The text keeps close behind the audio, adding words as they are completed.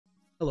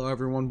Hello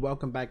everyone,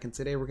 welcome back, and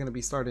today we're going to be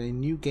starting a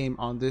new game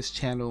on this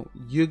channel,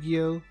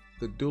 Yu-Gi-Oh!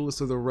 The Duelists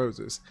of the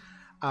Roses.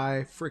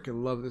 I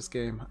freaking love this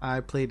game.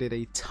 I played it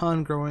a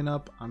ton growing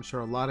up. I'm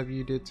sure a lot of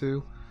you did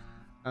too.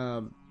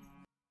 I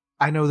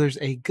know there's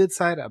a good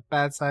side, a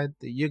bad side,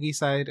 the Yugi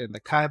side, and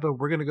the Kaiba.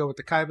 We're going to go with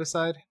the Kaiba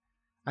side.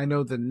 I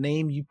know the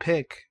name you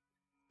pick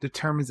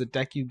determines the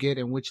deck you get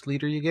and which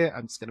leader you get.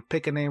 I'm just going to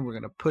pick a name. We're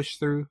going to push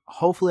through.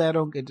 Hopefully I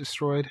don't get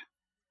destroyed.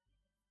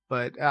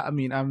 But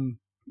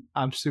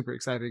I'm super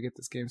excited to get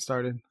this game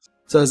started.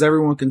 So as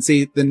everyone can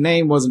see, the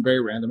name wasn't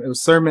very random. It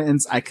was Sir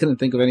Mittens. I couldn't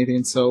think of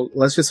anything, so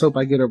let's just hope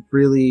I get a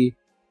really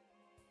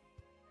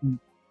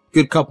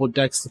good couple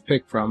decks to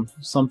pick from.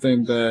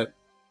 Something that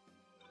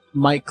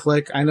might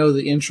click. I know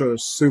the intro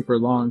is super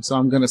long, so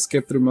I'm going to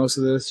skip through most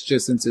of this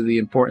just into the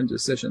important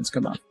decisions.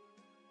 Come on.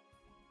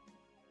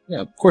 Yeah,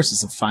 of course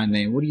it's a fine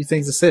name. What do you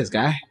think this is,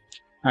 guy?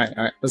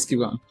 Alright, let's keep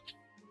going.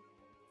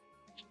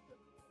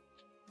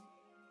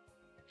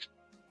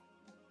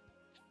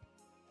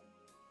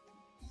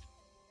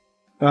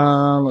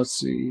 Let's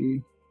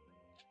see.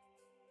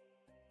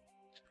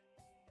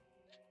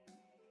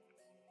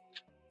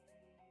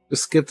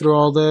 Just skip through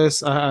all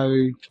this.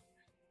 I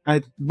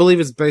believe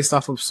it's based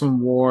off of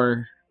some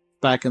war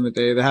back in the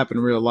day that happened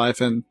in real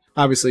life, and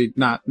obviously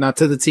not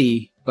to the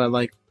T, but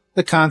like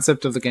the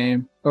concept of the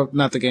game, or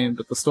not the game,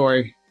 but the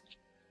story.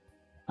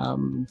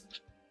 So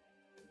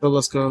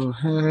let's go.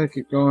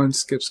 Keep going.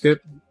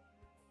 Skip.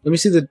 Let me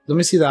see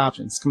the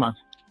options. Come on.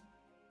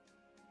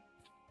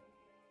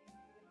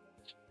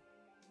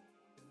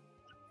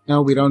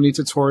 No, we don't need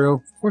tutorial.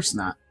 Of course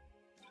not.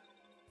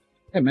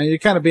 Hey man, you're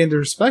kind of being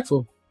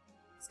disrespectful.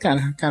 It's kind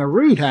of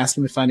rude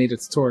asking if I need a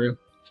tutorial.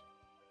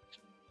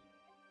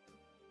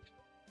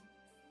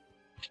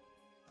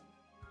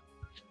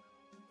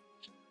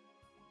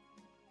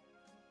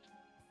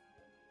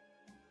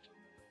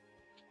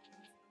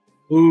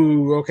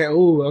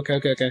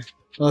 Okay.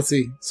 Let's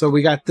see. So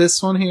we got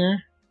this one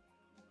here,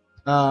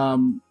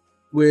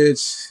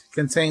 which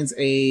contains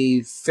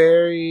a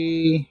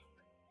fairy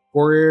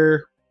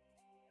warrior.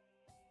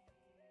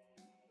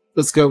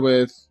 Let's go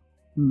with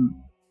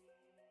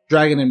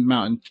Dragon and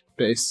Mountain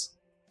base.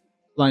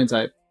 Lion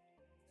type.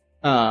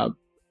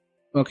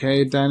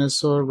 Okay,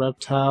 Dinosaur,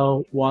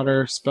 Reptile,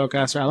 Water,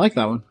 Spellcaster. I like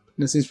that one.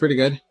 This seems pretty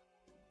good.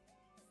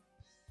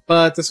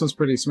 But this one's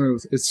pretty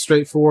smooth. It's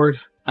straightforward.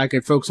 I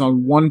can focus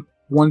on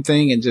one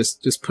thing and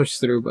just push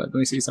through, but let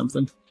me see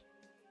something.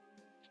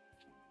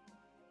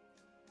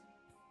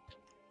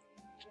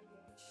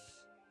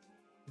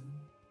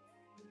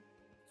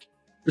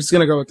 We're just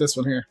gonna go with this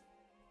one here.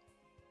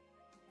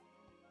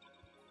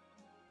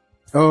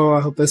 Oh,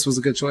 I hope this was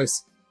a good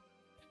choice.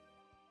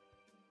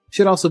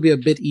 Should also be a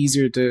bit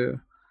easier to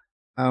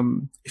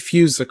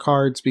fuse the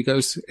cards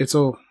because it's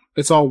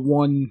all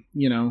one,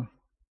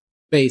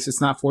 base. It's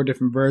not 4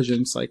 different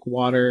versions like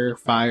water,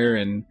 fire,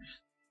 and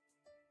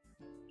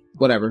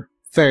whatever.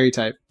 Fairy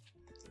type.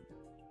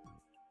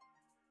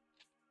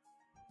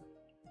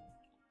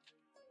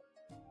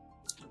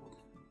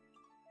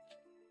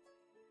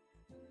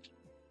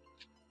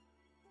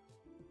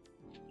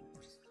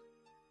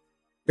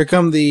 Here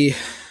come the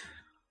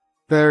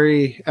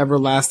very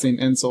everlasting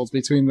insults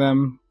between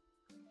them.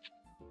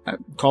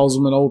 Calls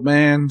him an old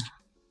man.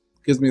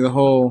 Gives me the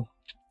whole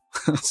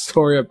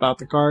story about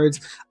the cards.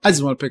 I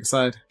just want to pick a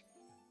side.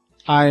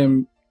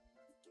 I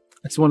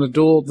just want to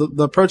duel.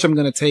 The approach I'm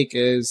going to take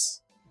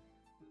is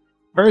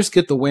first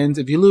get the wins.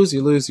 If you lose,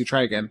 you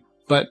try again.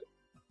 But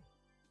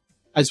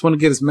I just want to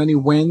get as many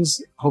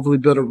wins. Hopefully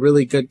build a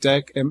really good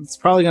deck. And it's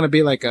probably going to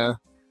be like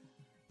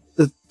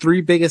the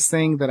 3 biggest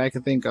thing that I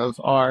can think of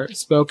are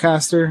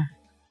Spellcaster,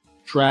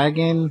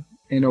 Dragon,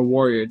 and a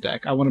Warrior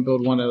deck. I want to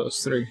build one of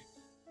those 3.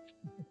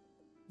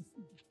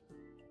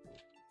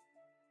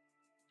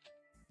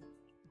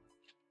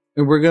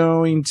 And we're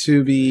going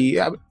to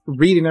be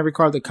reading every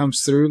card that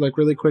comes through like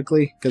really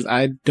quickly because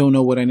I don't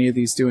know what any of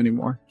these do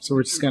anymore. So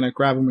we're just going to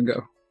grab them and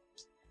go.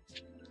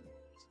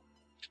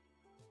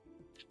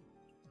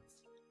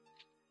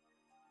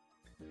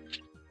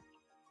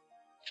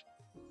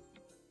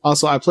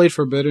 Also, I played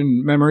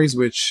Forbidden Memories,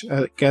 which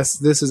I guess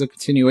this is a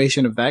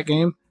continuation of that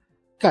game.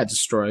 Got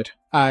destroyed.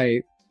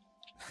 I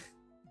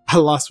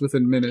lost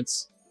within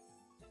minutes.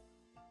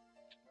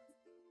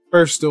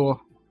 First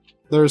duel,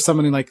 there was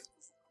summoning like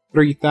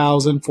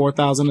 3,000,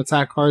 4,000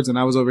 attack cards, and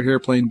I was over here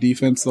playing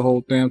defense the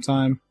whole damn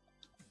time.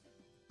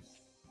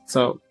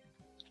 So,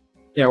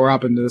 yeah, we're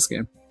hopping into this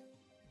game.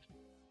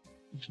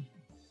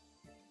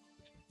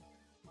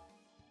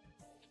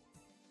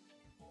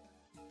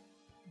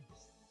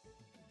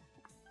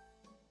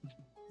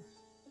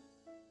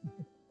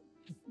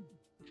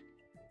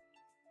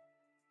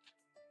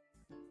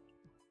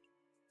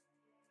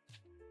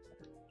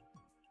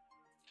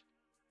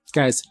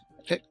 Guys,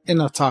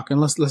 enough talking.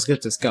 Let's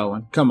get this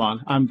going. Come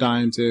on, I'm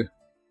dying to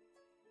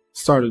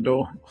start a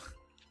duel.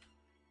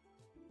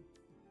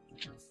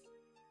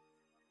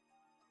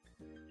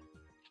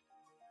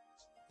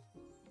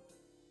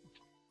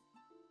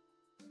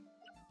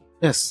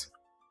 Yes,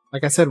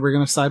 like I said, we're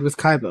gonna side with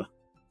Kaiba.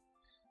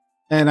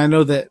 And I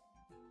know that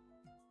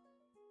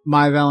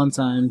My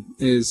Valentine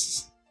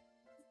is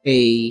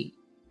a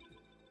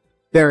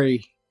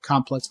very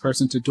complex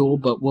person to duel,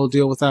 but we'll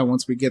deal with that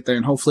once we get there,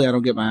 and hopefully I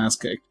don't get my ass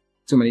kicked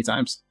too many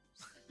times.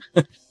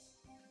 When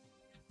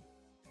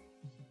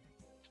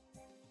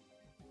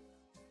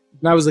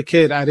I was a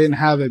kid, I didn't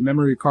have a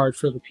memory card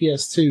for the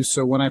PS2,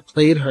 so when I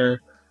played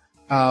her,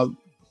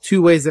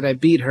 2 ways that I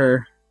beat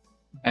her,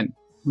 and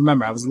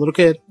remember, I was a little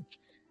kid,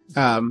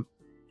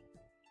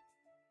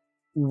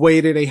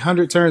 waited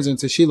 100 turns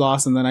until she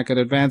lost, and then I could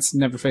advance,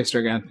 never faced her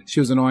again.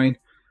 She was annoying.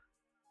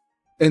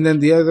 And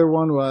then the other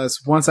one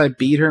was, once I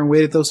beat her and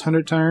waited those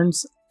 100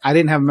 turns, I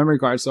didn't have a memory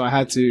card, so I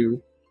had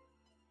to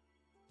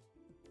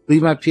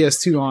leave my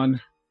PS2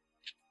 on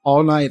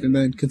all night and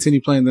then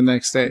continue playing the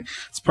next day.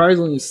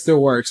 Surprisingly, it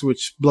still works,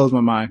 which blows my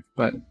mind,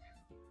 but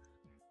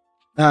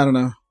I don't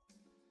know.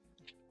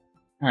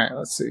 Alright,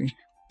 let's see.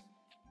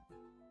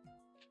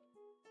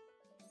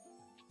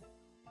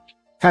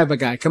 Kaiba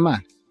guy, come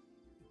on.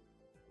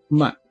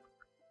 Come on.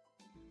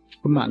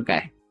 Come on,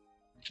 guy.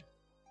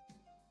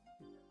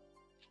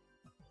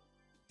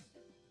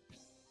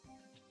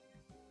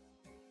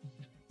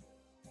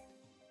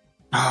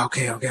 Oh,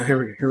 okay,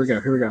 here we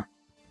go.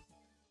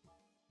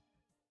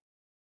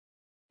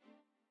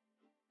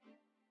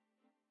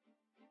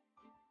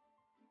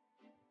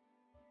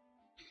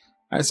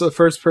 Alright, so the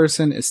first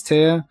person is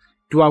Taya.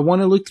 Do I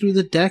want to look through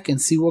the deck and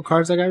see what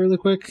cards I got really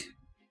quick?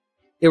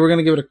 Yeah, we're going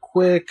to give it a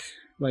quick,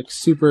 like,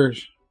 super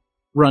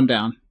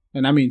rundown.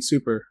 And I mean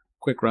super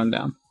quick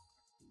rundown.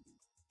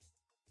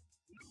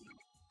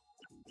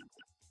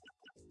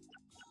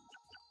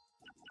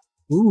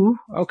 Ooh,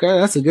 okay,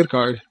 that's a good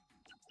card.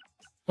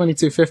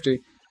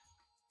 2250.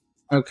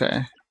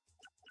 Okay.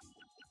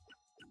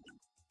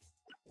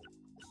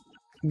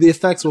 The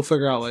effects we'll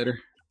figure out later.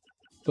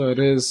 So it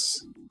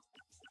is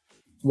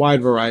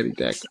wide variety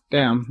deck.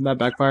 Damn, that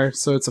backfired.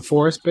 So it's a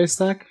forest-based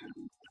deck?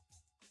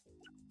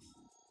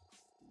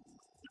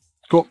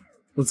 Cool.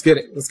 Let's get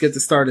it. Let's get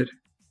this started.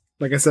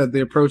 Like I said, the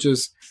approach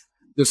is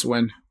just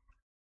win.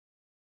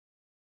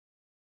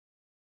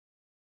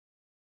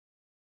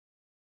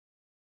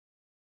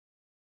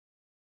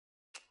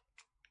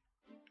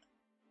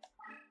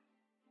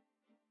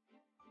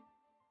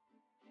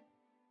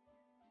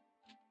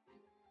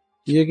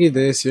 Yugi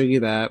this, Yugi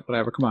that,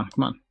 whatever. Come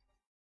on.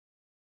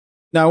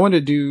 Now I want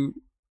to do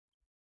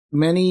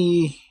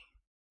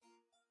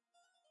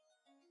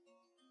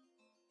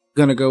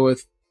gonna go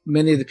with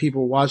many of the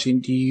people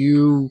watching. Do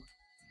you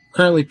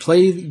currently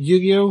play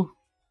Yu-Gi-Oh?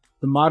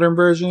 The modern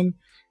version?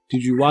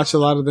 Did you watch a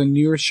lot of the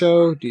newer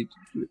show?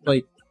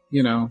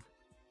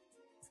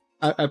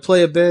 I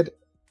play a bit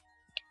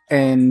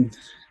and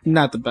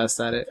not the best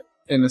at it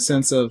in the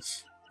sense of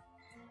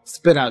it's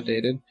a bit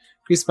outdated.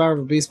 Increase the power of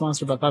a beast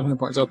monster by 500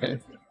 points. Okay.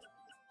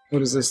 What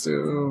does this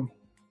do?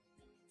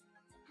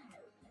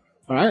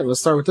 Alright, let's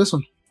start with this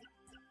one.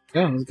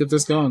 Yeah, let's get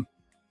this going.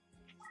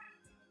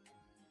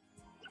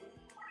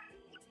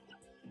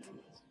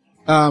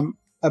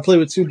 I play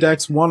with 2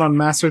 decks, one on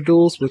Master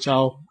Duels, which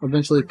I'll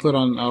eventually put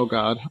on,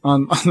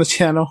 on the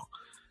channel.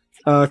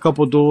 A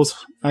couple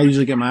duels. I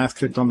usually get my ass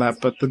kicked on that,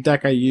 but the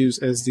deck I use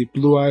is the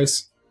Blue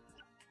Eyes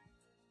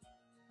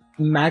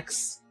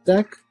Max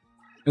deck.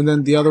 And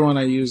then the other one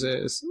I use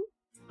is...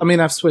 I mean,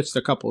 I've switched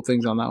a couple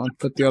things on that one,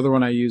 but the other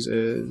one I use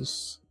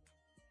is...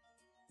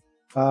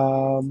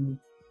 Spellcaster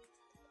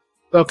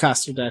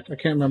deck. I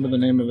can't remember the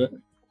name of it.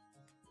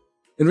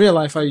 In real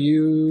life, I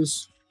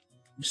use...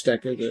 Which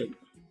deck is it?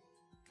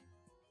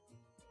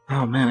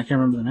 Oh man, I can't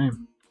remember the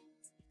name.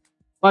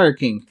 Fire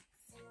King.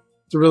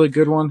 It's a really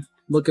good one.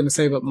 Looking to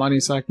save up money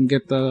so I can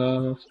get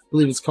the... I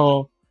believe it's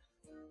called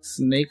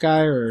Snake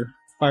Eye or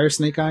Fire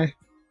Snake Eye.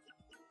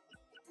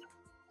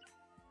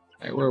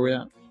 Alright, where are we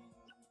at?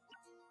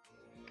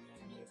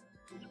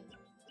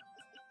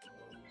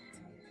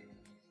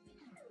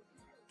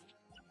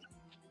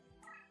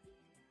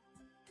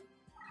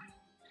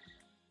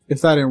 If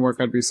that didn't work,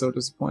 I'd be so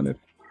disappointed.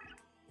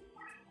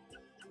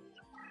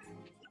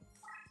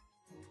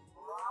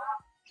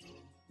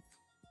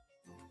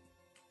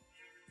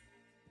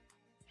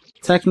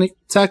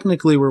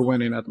 Technically, we're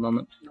winning at the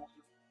moment.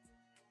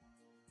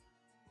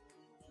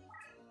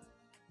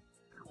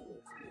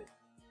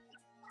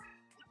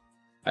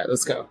 Alright,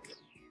 let's go.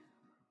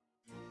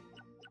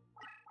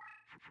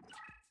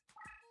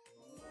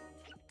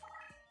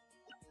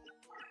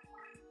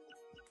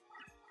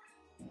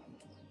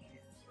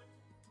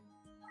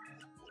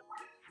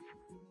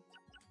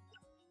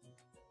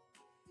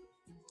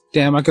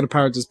 Damn, I could have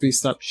powered this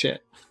beast up.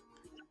 Shit.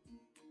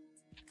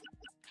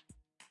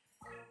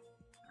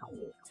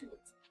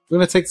 We're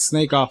gonna take the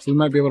snake off. We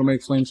might be able to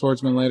make Flame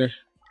Swordsman later.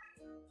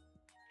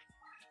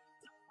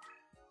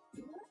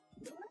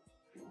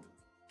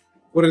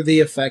 What are the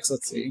effects?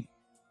 Let's see.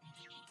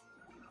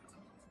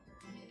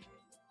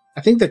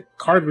 I think the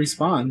card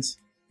respawns.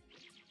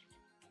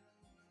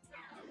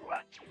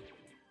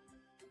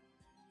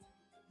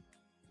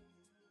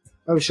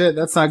 Oh shit,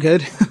 that's not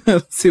good.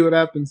 Let's see what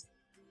happens.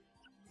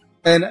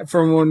 And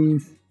from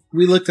when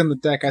we looked in the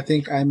deck, I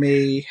think I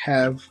may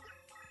have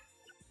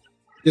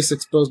just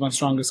exposed my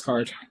strongest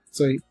card.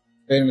 so they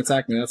didn't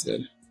attack me. That's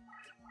good.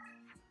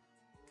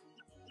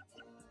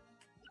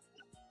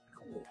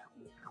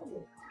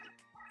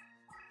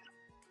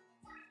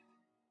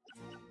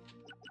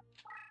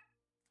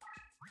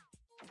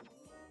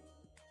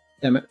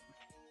 Damn it.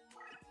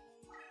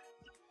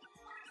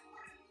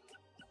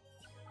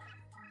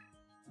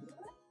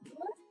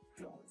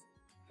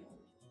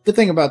 The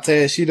thing about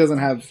Taya, she doesn't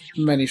have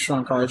many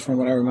strong cards from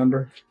what I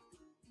remember.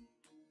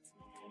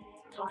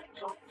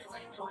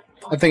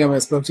 I think I might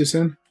have spoke too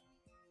soon.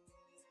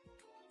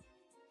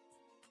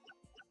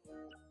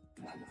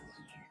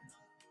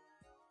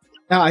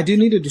 Now, I do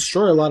need to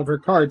destroy a lot of her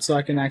cards so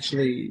I can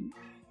actually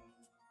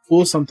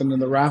pull something in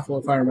the raffle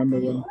if I remember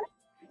well.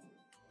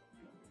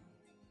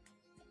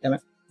 Damn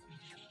it.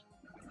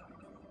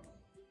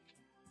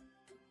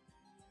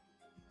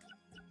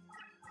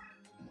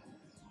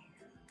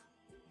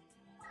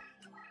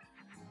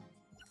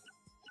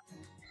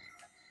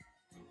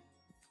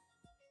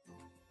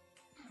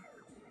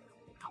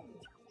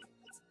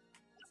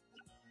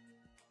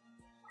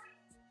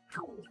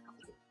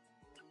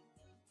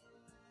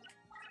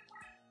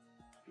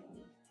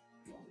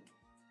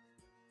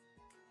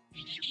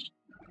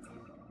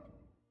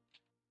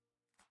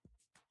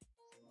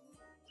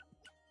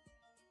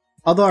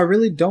 Although I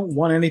really don't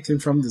want anything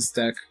from this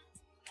deck,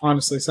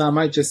 honestly, so I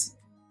might just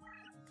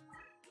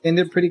end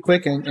it pretty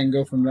quick and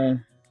go from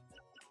there.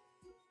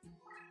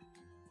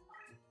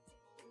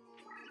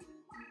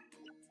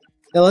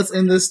 Yeah, let's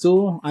end this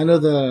duel. I know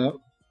the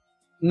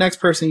next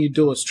person you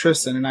duel is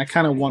Tristan, and I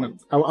kind of want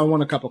to. I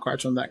want a couple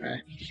cards from that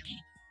guy.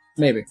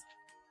 Maybe.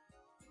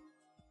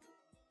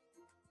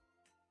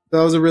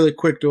 That was a really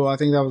quick duel. I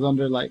think that was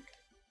under like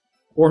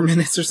 4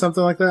 minutes or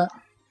something like that.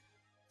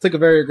 Took a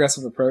very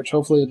aggressive approach.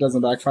 Hopefully it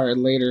doesn't backfire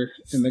later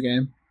in the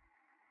game.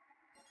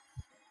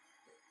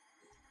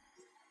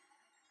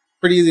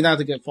 Pretty easy not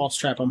to get false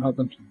trap, I'm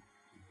hoping.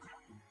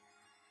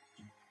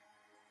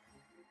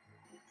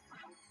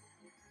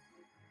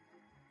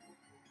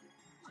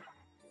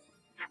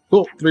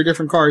 Cool, 3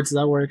 different cards,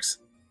 that works.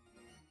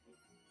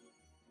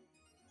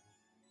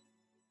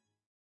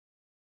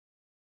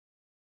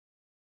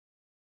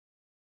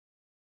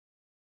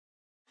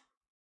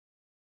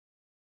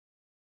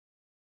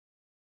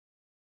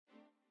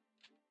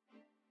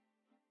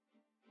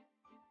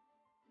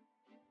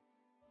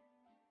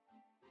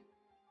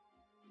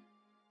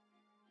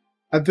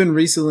 I've been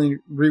recently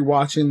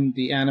rewatching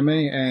the anime,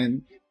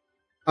 and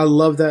I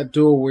love that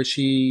duel where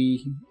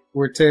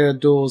Taya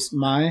duels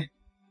Mai,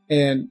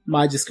 and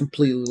Mai just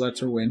completely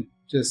lets her win.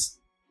 Just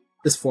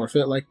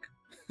forfeit, like.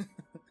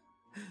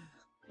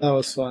 That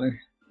was funny.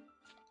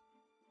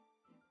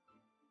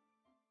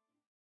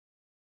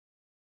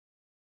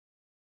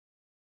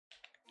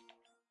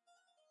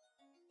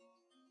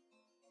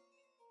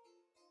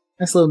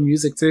 Nice little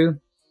music too.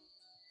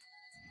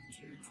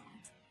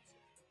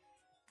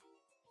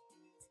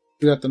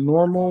 We got the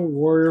normal,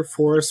 warrior,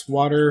 forest,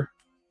 water,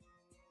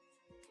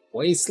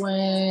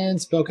 wasteland,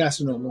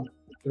 spellcaster normal.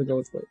 Gonna go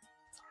with wait.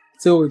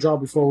 Till we draw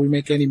before we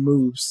make any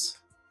moves.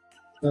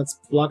 That's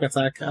block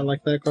attack. I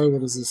like that card.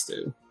 What does this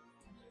do?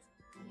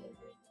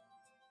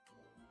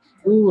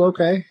 Ooh,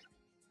 okay.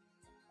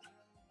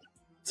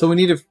 So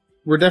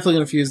we're definitely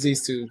gonna fuse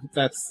these two.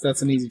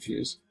 That's an easy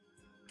fuse.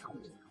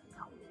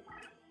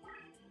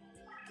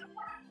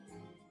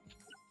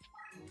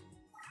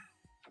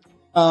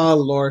 Oh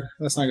Lord,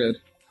 that's not good.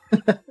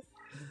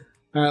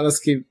 Alright, let's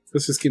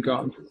just keep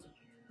going.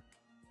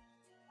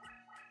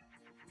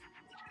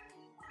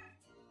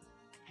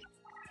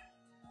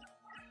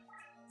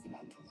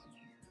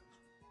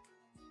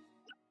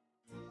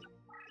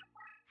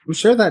 I'm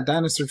sure that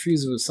dinosaur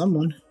fused with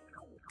someone.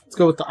 Let's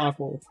go with the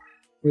aqua.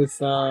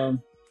 With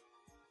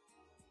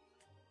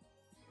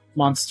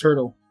Monster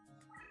Turtle.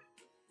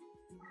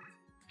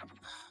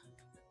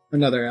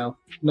 Another L.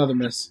 Another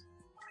miss.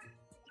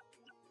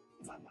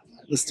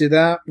 Let's do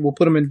that. We'll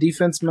put him in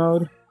defense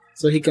mode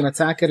so he can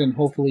attack it and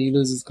hopefully he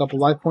loses a couple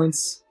life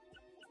points.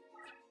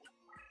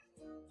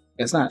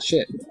 It's not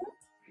shit.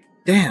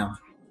 Damn.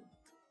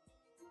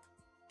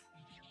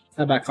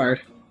 That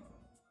backfired.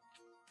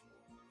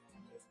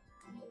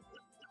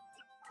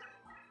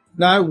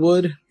 Now I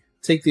would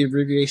take the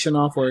abbreviation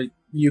off where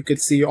you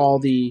could see all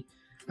the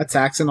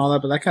attacks and all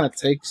that, but that kind of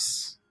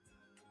takes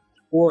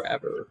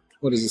forever.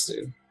 What does this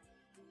do?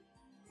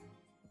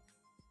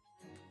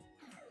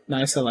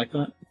 Nice, I like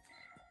that.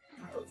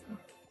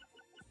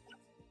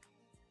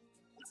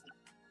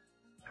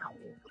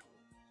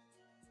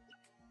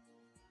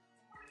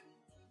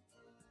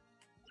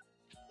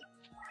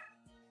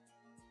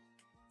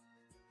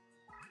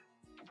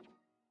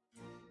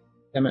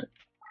 Damn it.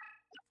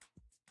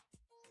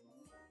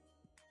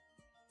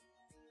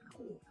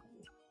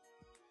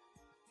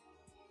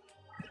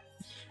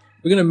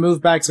 We're gonna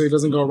move back so he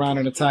doesn't go around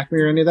and attack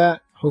me or any of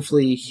that.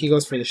 Hopefully he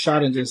goes for the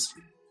shot and just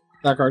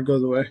that card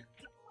goes away.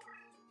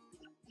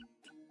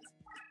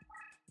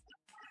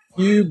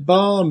 You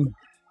bum!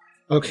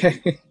 Okay.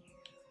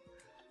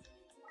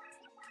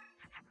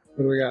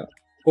 What do we got?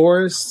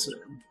 Forest?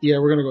 Yeah,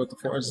 we're gonna go with the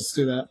forest. Let's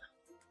do that.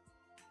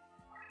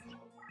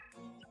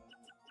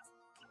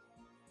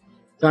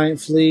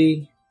 Giant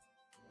Flea,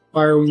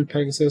 Firewing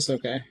Pegasus,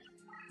 okay.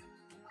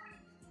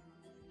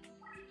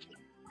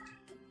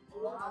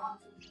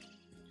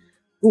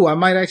 Ooh, I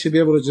might actually be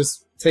able to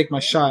just take my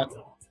shot.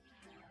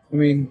 I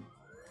mean,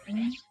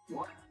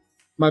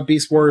 my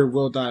Beast Warrior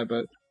will die,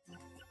 but...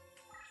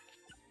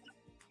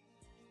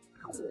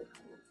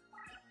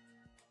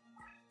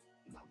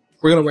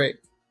 We're gonna wait,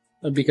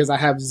 because I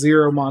have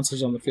 0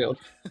 monsters on the field.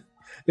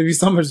 If you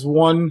summon just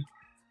one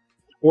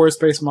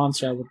forest-based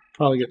monster, I would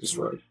probably get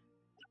destroyed.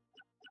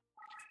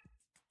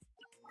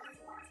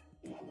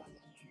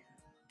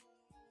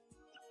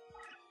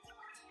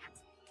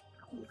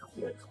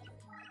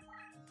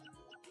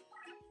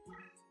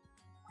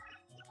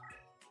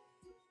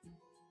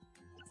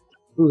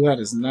 Ooh, that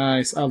is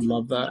nice. I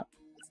love that.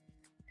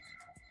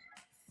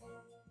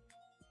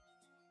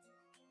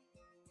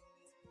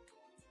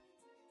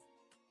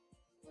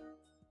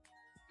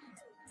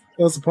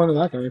 What's the point of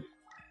that card?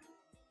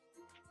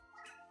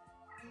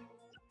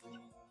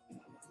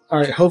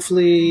 Alright,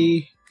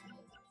 hopefully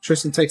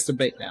Tristan takes the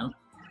bait now.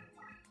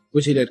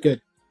 Which he did.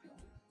 Good.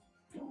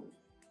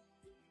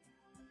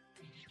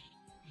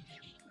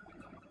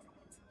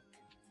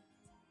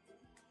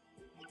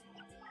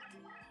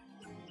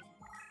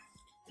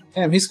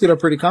 Damn, he screwed up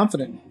pretty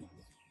confident.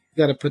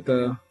 Gotta put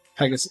the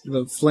Pegasus,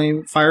 the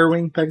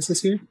Firewing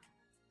Pegasus here.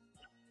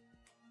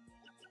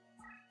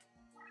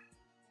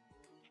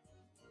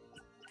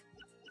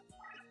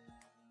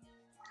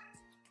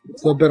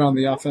 A little bit on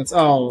the offense.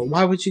 Oh,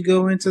 why would you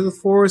go into the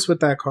forest with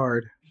that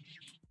card?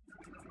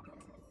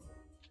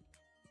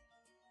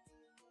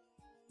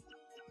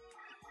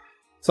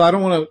 So I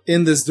don't want to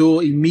end this duel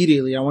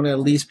immediately. I want to at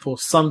least pull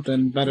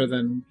something better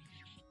than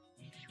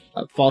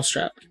a False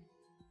Trap.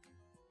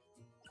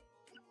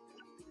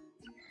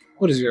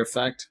 What is your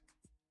effect?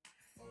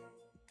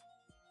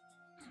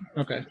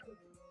 Okay.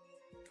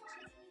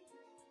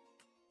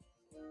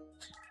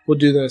 We'll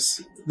do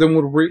this. Then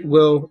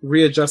we'll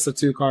readjust the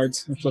 2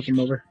 cards and flip them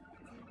over.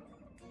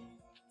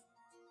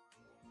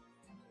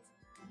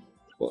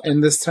 We'll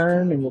end this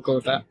turn and we'll go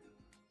with that.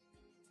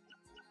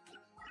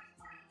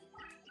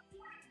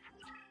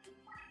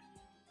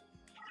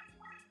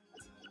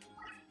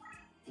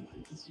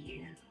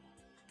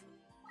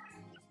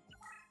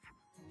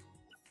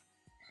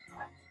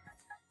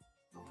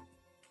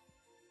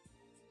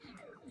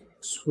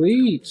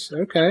 Sweet.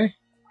 Okay.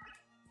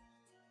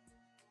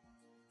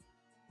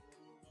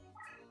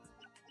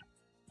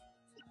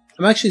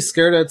 I'm actually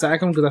scared to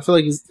attack him because I feel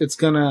like it's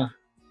gonna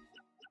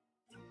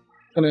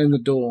end the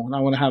duel, and I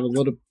want to have a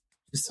little.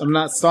 I'm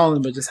not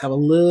stalling, but just have a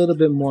little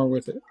bit more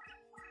with it.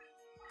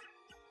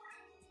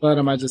 But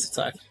I might just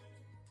attack.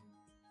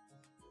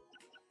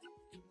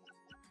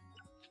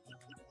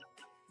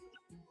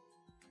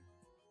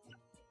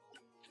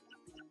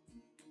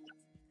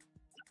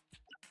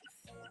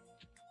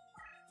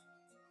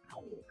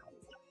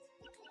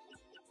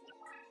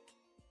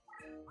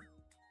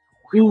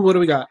 Ooh, what do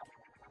we got?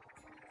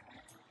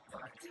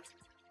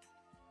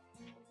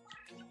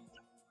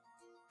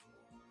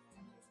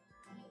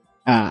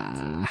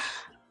 Let's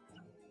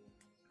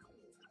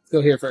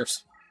go here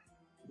first.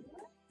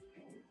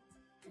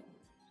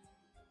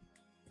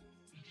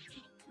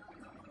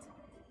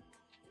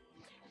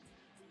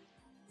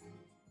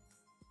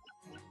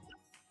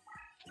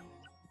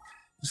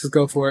 Let's just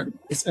go for it.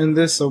 Let's end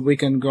this so we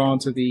can go on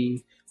to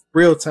the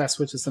real test,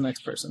 which is the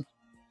next person.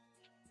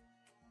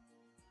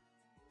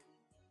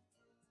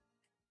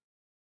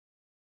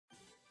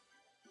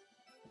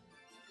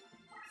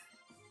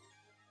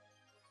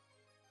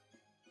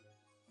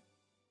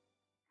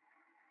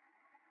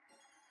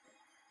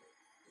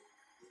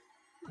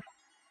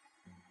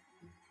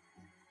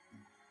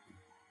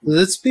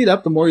 Does it speed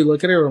up the more you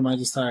look at it, or am I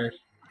just tired?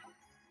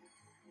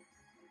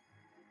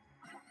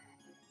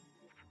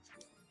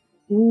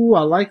 Ooh,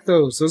 I like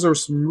those. Those are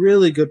some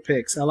really good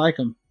picks. I like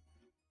them.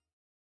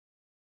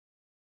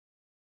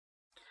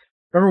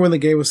 Remember when the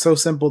game was so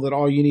simple that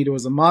all you needed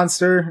was a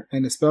monster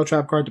and a spell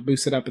trap card to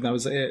boost it up, and that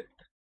was it?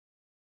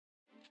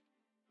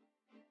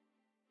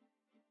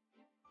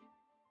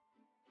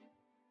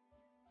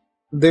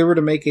 If they were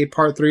to make a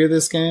part 3 of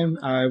this game,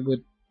 I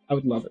would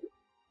love it.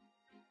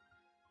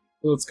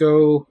 Let's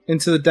go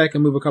into the deck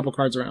and move a couple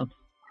cards around.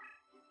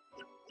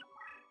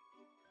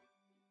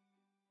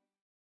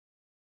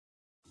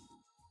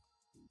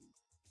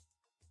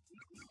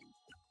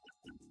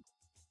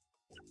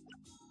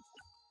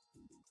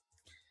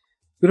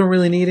 We don't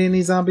really need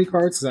any zombie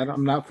cards because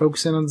I'm not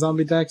focusing on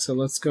zombie deck, so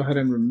let's go ahead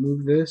and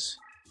remove this.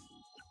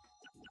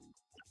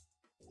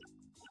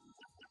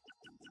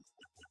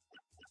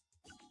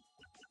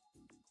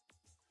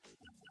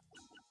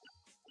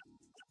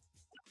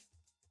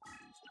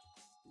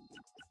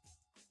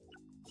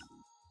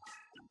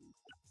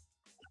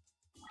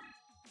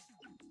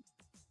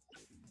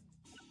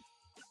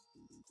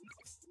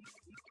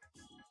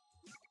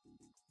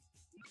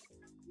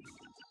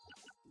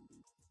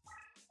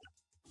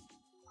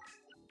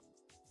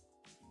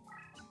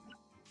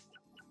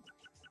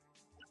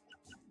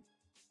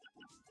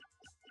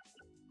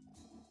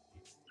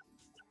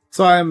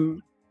 So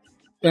I'm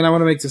And I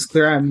want to make this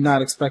clear, I'm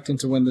not expecting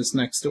to win this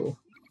next duel.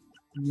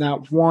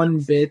 Not one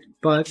bit,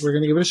 but we're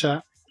going to give it a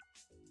shot.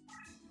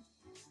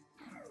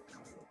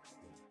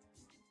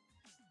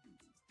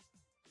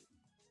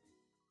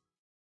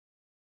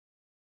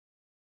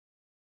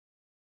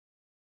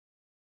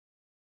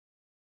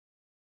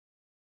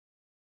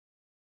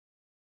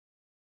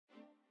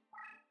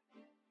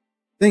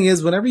 Thing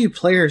is, whenever you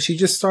play her, she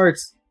just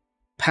starts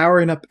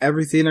powering up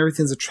everything.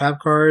 Everything's a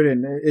trap card,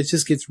 and it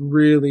just gets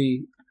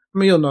really... I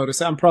mean, you'll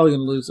notice, I'm probably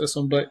going to lose this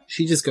one, but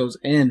she just goes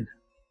in.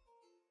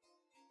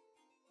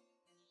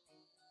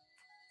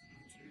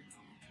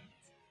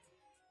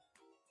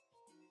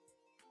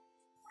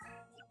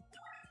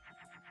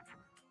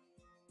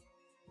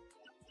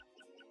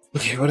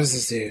 Okay, what does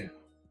this do?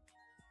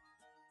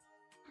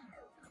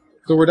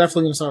 So we're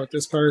definitely going to start with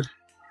this card.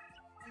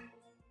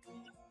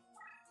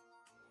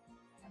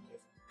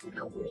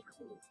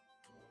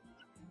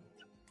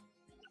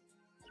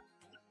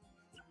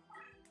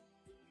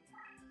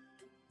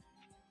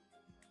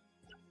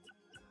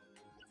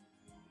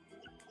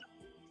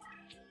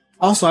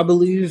 Also, I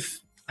believe,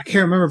 I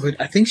can't remember,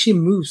 but I think she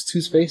moves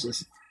 2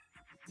 spaces.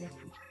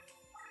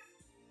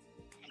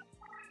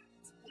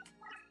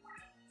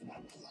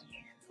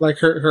 Like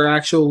her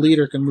actual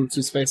leader can move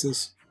 2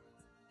 spaces.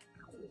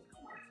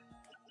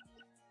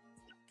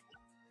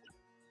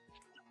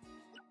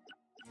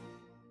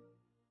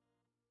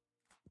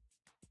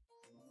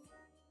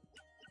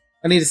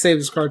 I need to save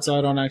this card so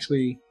I don't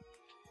actually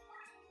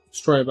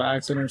destroy it by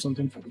accident or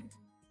something.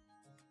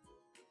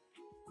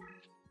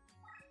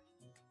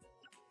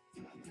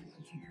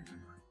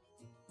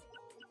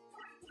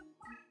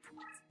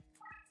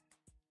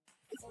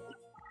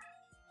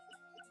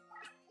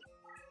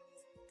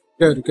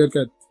 Good, good,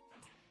 good.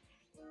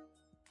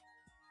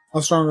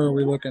 How strong are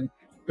we looking?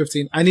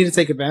 15. I need to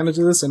take advantage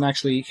of this and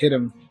actually hit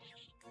him.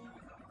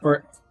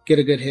 Or get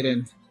a good hit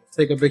in.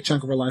 Take a big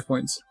chunk of our life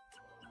points.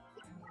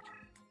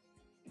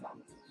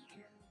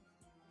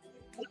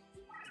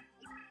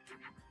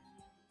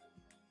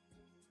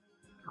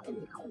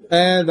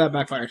 And that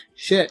backfired.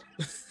 Shit.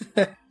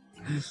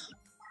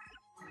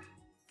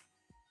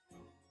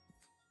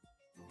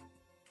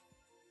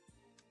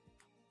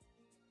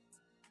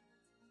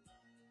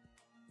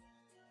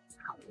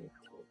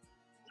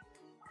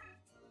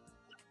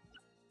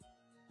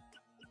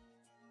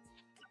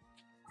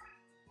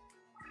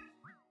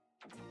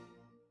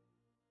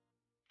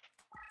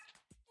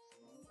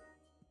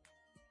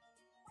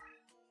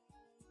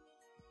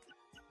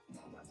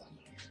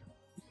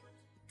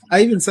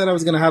 I even said I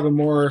was going to have a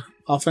more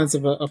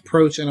offensive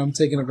approach, and I'm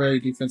taking a very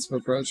defensive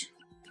approach.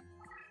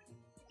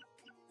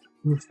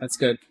 Oof, that's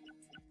good.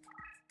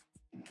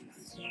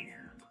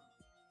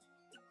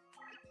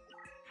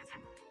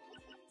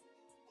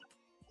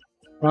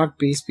 Rock,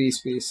 beast,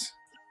 beast, beast.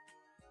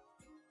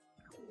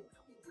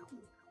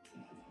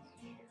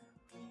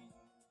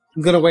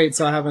 I'm going to wait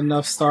till I have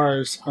enough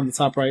stars on the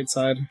top right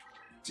side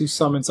to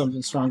summon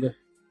something stronger.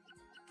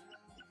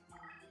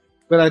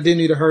 But I do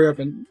need to hurry up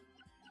and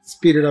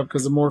speed it up,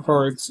 because the more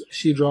cards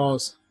she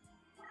draws,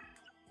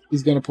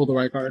 he's going to pull the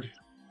right card.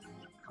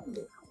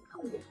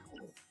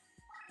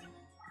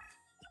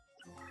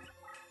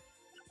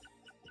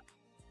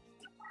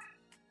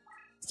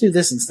 Let's do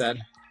this instead.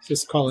 Let's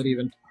just call it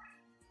even.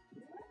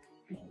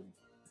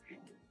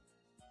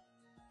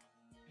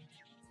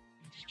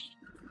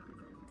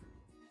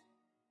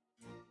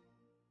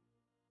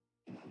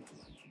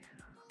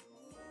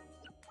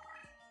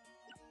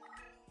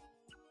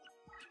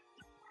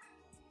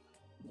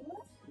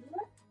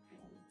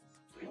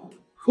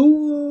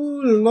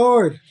 Ooh,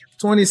 Lord.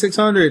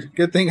 2,600.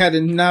 Good thing I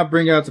did not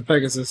bring out the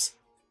Pegasus.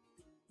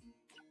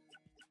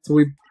 So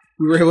we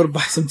were able to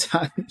buy some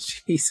time.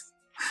 Jeez.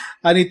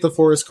 I need the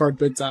forest card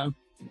big time.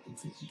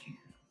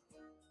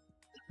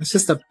 It's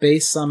just a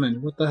base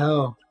summon. What the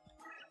hell?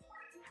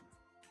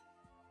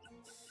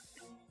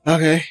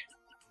 Okay.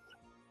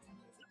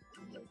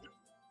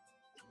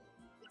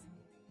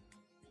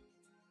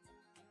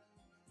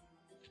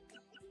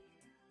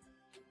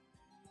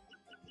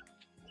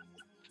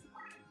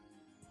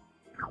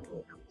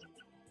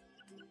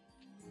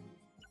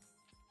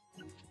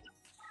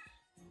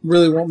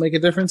 Really won't make a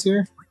difference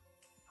here?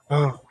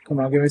 Oh,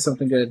 come on, give me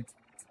something good.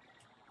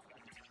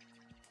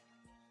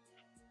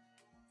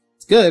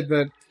 It's good,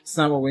 but it's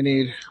not what we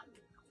need.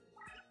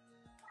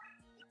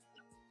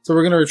 So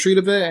we're going to retreat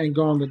a bit and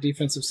go on the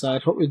defensive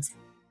side.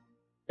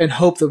 And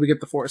hope that we get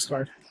the forest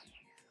card.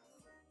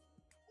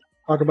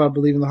 Talk about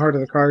believing the heart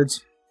of the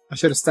cards. I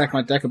should have stacked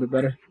my deck a bit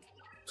better.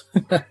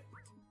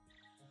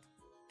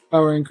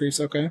 Power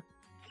increase, okay.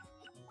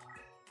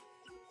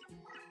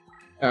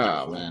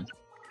 Oh, man.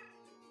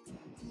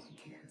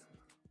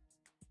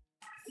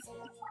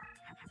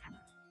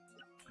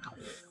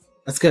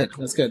 That's good.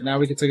 That's good. Now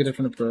we can take a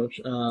different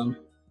approach.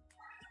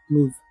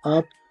 Move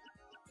up.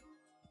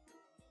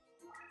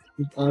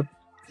 Move up.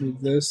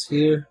 Move this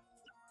here.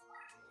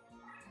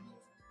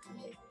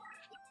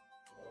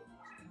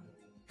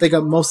 Take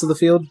up most of the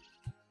field.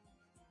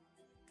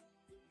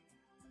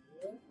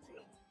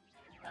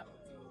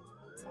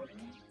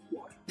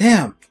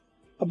 Damn.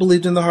 I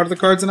believed in the heart of the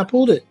cards and I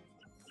pulled it.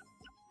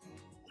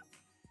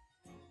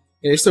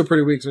 Yeah, you're still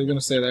pretty weak, so you're gonna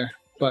stay there.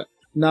 But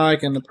now I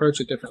can approach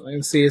it differently.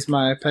 Let's see, is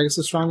my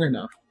Pegasus stronger?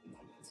 No.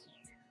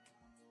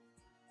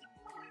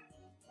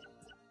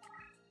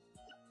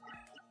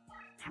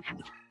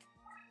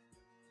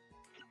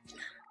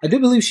 I do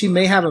believe she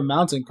may have a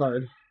mountain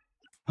card.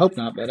 Hope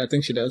not, but I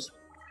think she does.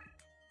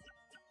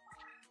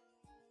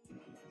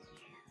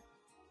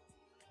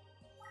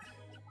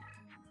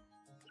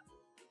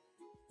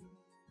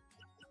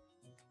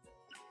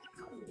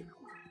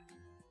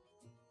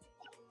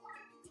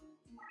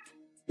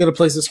 Gonna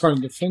place this card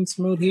in defense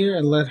mode here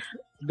and let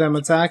them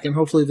attack, and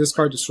hopefully this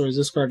card destroys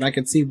this card, and I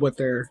can see what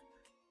they're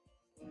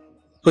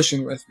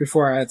pushing with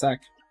before I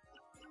attack.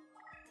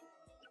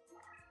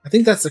 I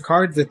think that's the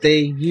card that they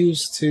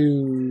used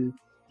to,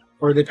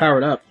 or they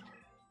powered up.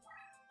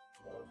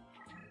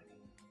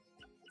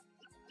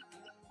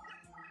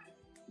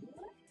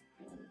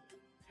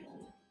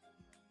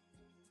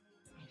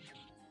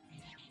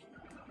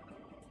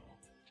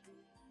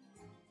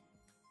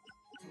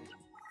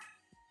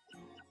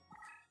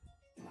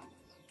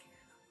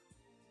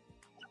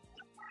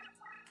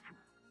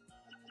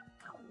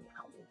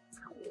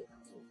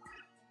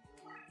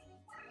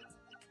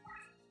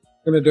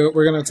 We're gonna do it.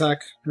 We're gonna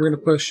attack. We're gonna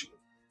push.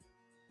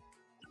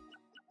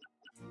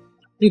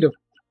 Need to.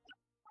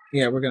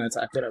 Yeah, we're gonna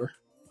attack. Whatever.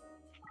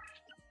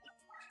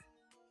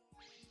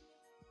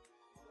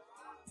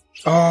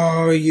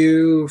 Oh,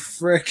 you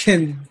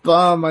frickin'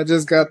 bum! I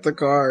just got the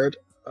card.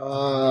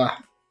 I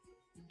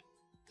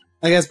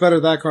guess better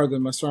that card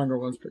than my stronger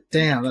ones, but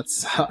damn, that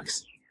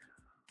sucks.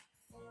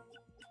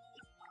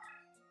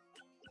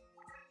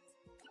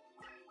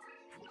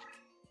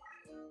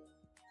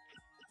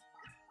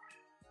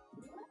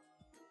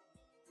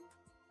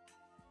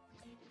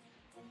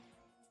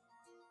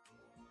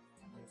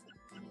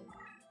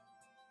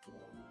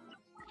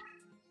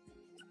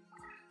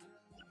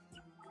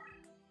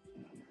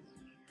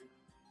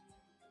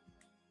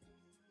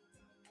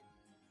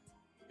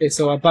 Okay,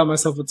 so I bought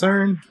myself a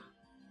turn.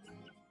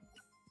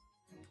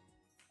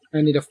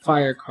 I need a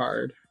fire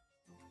card.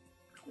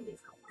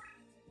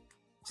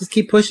 Just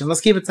keep pushing.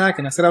 Let's keep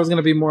attacking. I said I was going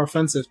to be more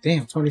offensive.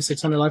 Damn,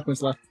 2,600 life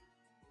points left.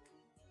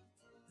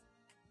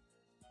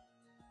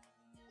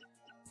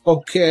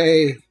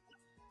 Okay.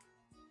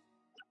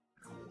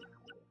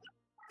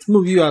 Let's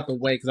move you out the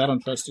way because I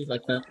don't trust you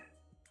like that.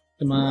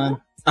 Come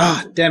on.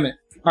 Ah, damn it.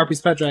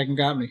 Harpy's Pet Dragon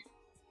got me.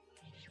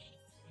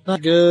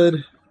 Not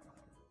good.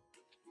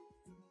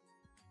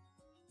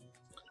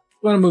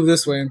 I want to move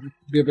this way and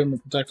be a bit more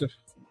protective.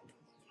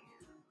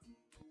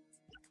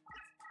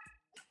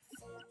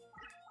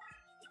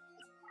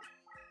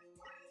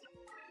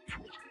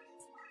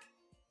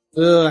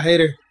 Ugh, I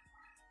hate her.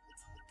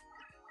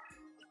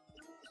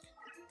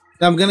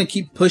 Now I'm gonna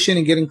keep pushing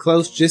and getting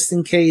close just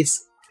in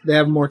case they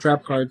have more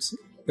trap cards.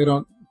 They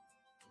don't.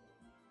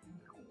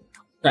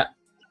 Crap.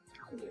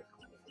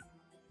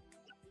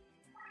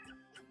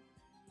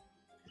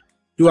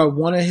 Do I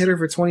want to hit her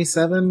for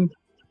 27?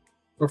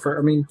 Or for,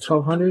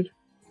 1,200?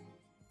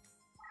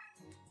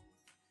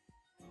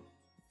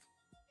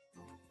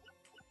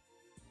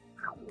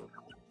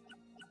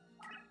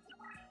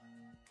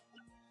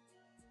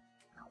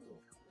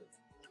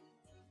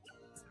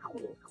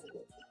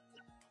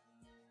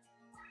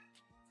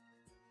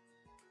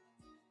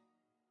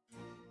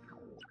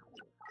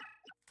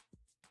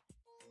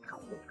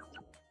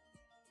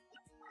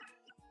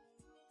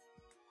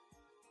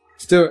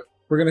 Let's do it.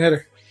 We're gonna hit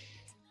her.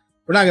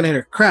 We're not gonna hit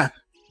her. Crap.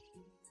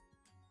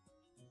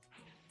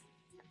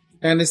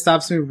 And it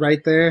stops me right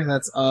there?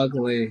 That's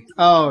ugly.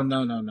 Oh,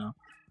 no, no, no.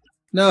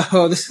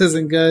 No, this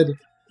isn't good.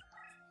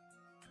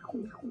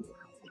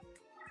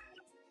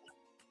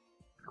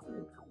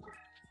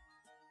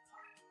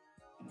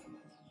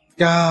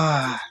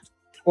 God.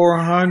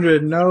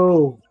 400,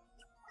 no.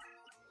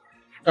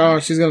 Oh,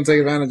 she's gonna take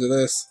advantage of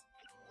this.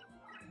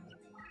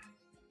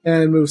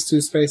 And it moves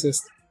 2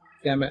 spaces.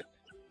 Damn it.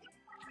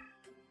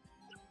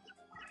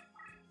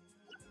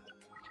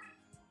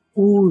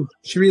 Ooh,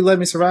 she really let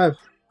me survive.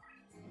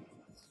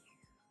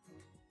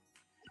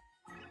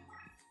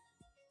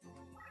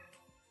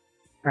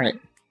 Alright,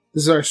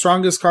 this is our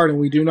strongest card, and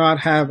we do not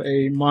have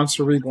a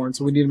monster reborn,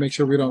 so we need to make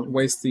sure we don't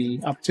waste the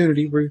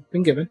opportunity we've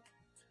been given.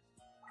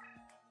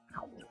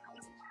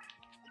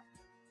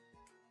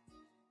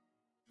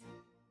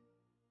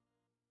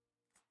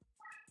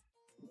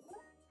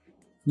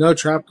 No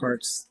trap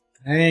cards.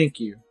 Thank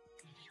you.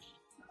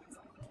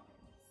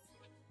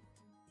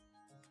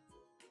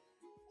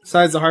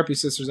 Besides the Harpy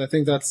Sisters, I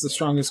think that's the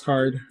strongest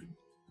card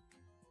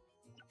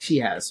she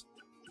has.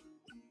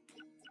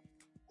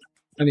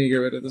 I need to get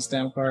rid of this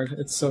damn card.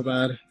 It's so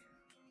bad.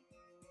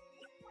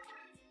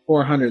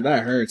 400,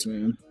 that hurts,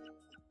 man.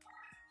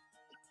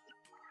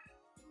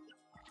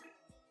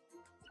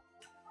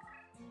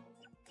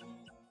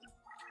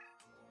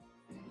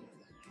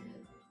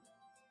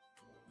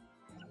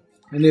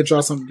 I need to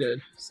draw something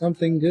good.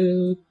 Something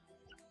good.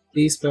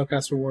 These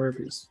Spellcaster Warrior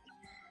Beast.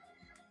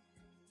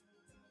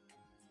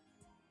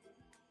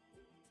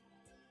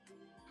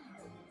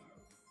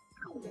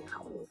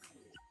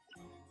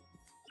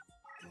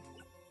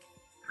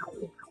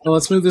 Well,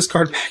 let's move this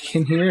card back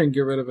in here and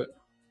get rid of it.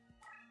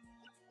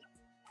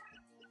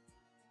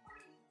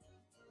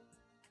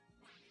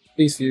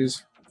 Please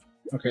fuse.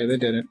 Okay, they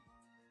didn't.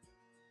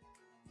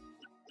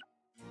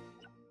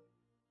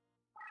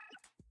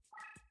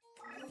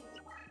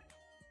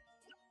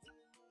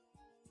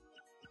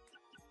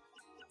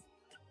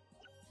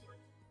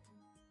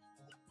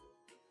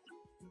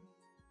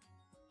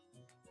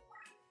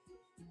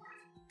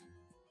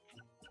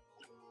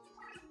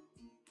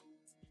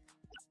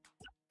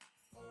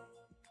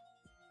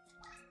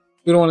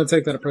 We don't want to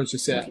take that approach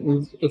just yet.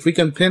 If we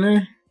can pin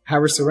her,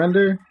 have her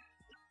surrender,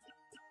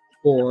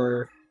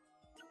 or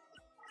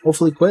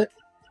hopefully quit.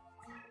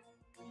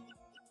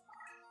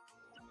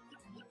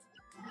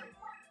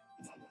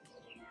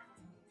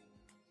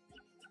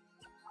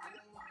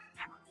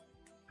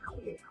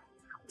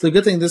 It's a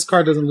good thing this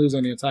card doesn't lose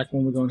any attack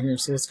when we're going here,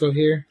 so let's go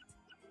here.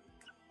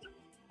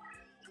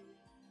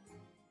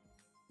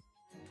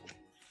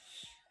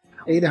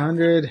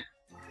 $800.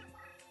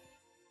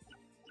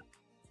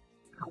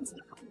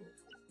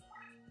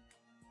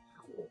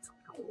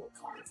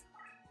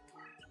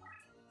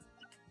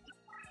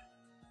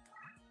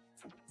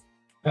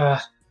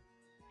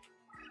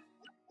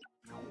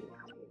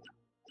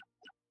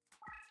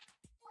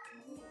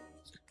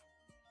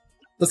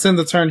 Let's end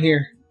the turn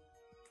here.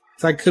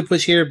 So I could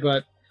push here,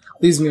 but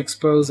leaves me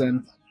exposed,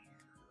 and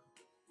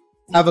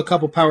I have a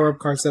couple power-up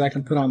cards that I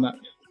can put on that.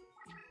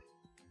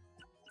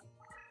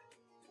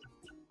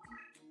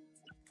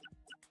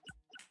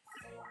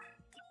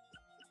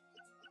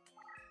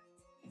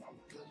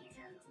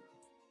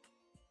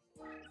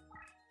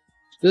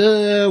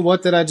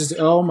 What did I just do?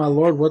 Oh my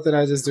lord, what did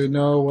I just do?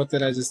 No, what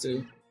did I just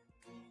do?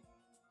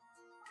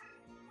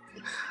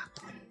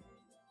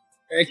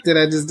 What did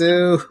I just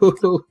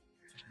do?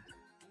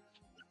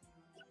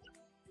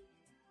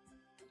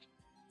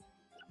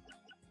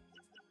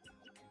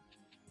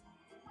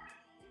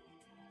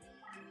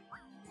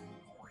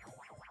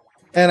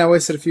 And I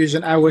wasted a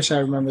fusion. I wish I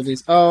remember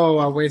these. Oh,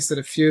 I wasted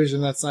a fusion.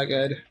 That's not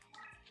good.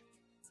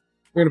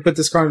 We're going to put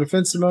this card in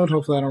defensive mode.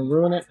 Hopefully I don't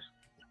ruin it.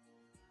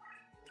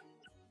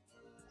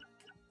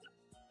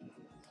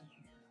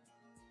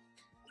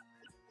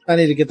 I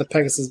need to get the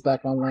Pegasus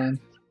back on land.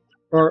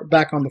 Or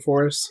back on the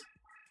forest.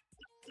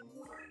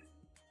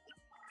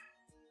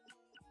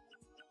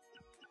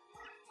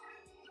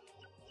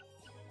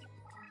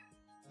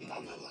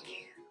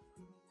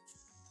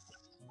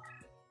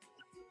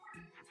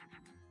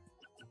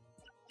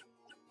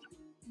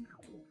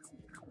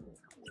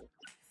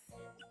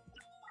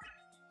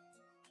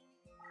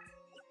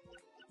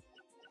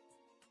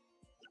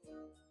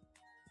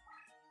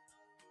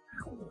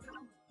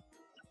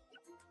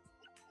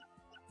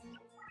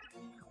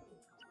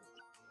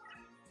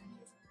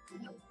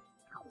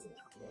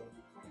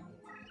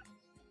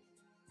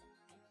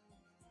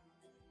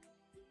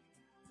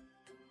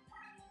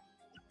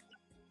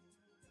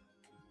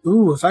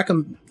 Ooh, if I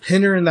can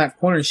pin her in that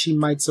corner, she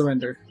might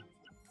surrender.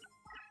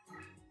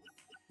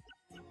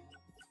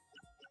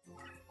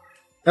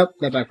 Oh,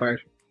 that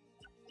backfired.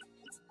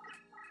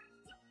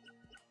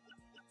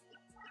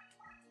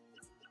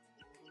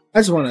 I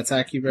just want to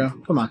attack you, bro.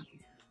 Come on.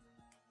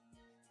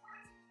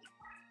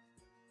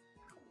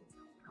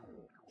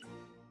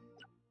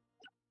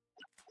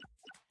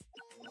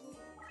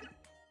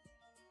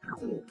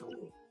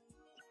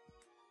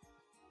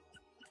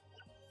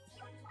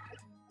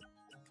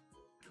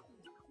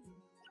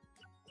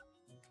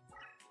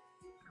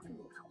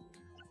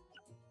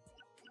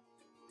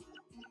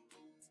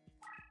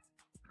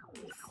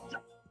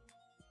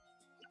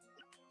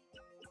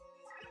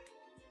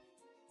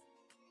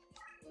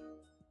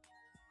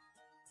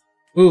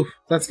 Ooh,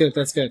 that's good,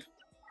 that's good.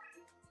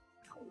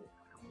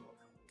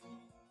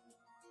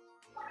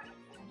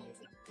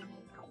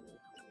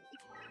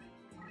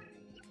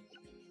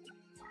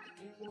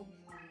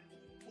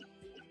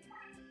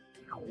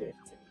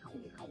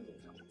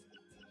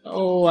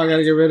 Oh, I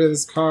gotta get rid of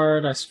this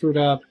card. I screwed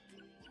up.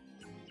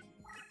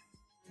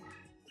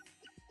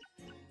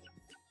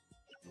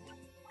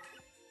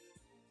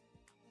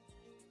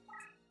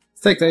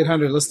 Let's take the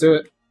 800. Let's do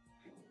it.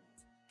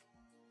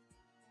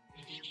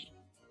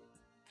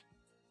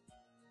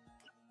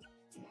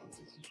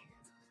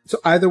 So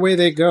either way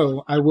they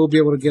go, I will be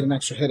able to get an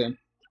extra hit in.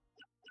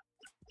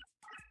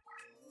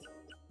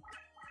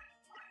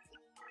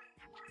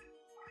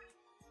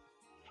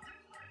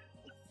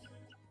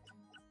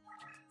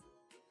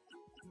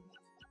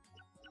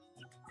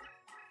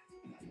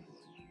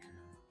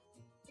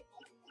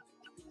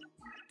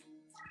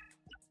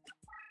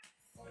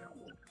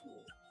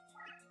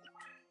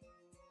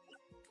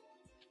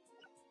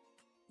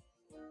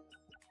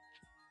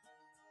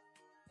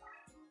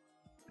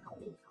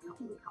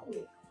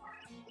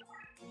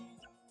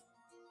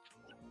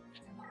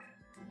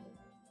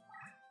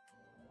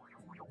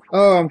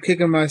 Oh, I'm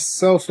kicking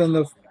myself in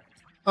the...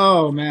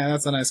 Oh, man,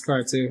 that's a nice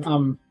card, too.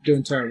 I'm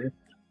doing terrible.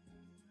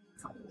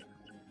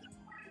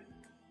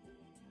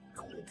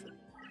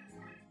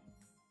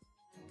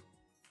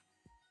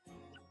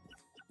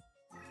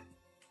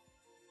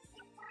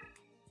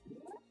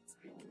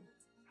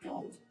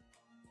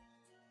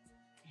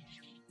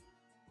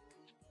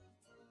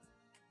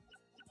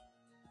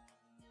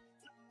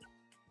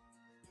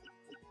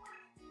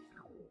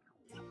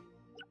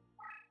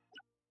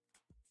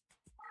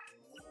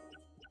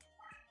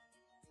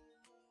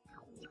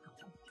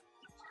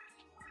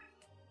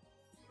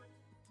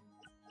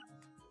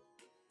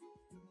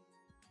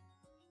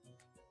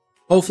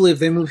 Hopefully, if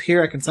they move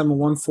here, I can summon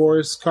one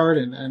forest card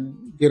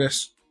and get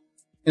us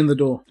in the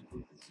duel.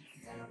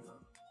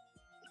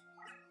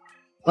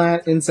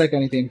 Plant, insect,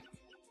 anything.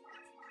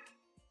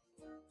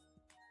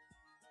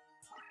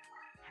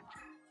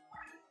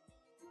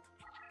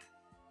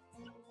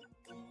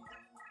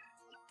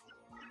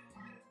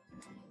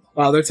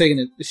 Wow, they're taking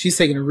it. She's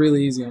taking it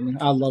really easy on me.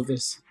 I love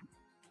this.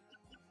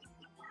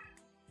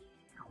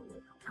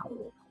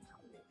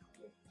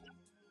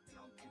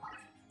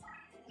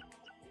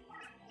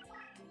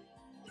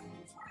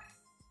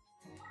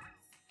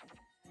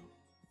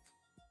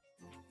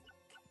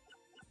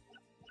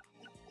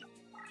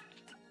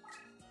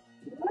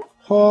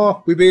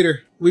 Oh, we beat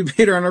her. We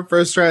beat her on our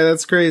first try.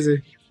 That's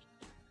crazy.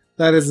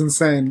 That is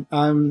insane.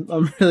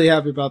 I'm really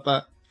happy about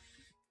that.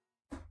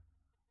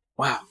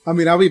 Wow. I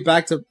mean, I'll be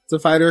back to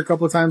fight her a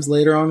couple of times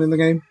later on in the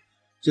game,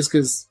 just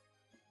because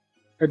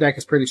her deck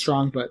is pretty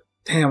strong, but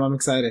damn, I'm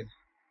excited.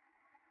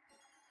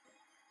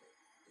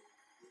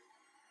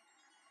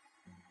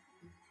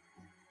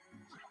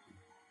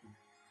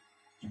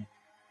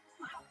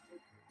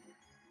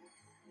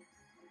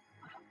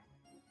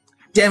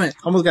 Damn it.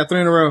 Almost got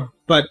 3 in a row,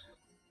 but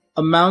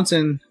a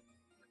mountain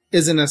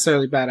isn't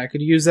necessarily bad. I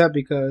could use that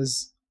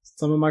because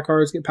some of my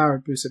cards get power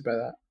boosted by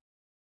that.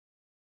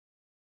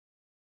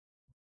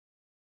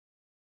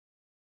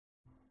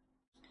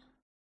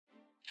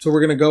 So we're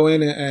going to go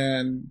in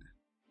and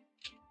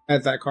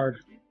add that card.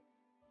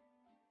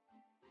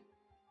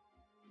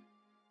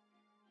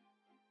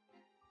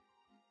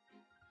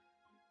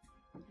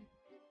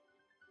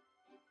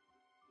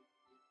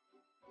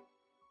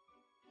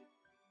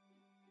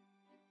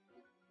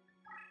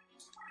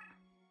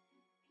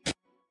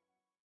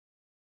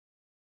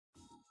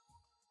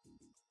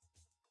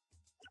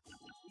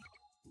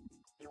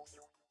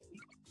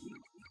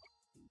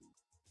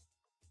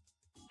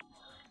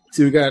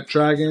 So we got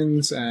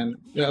dragons, and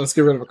yeah, let's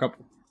get rid of a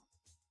couple.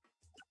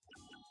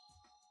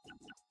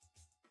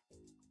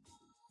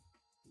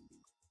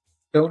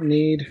 Don't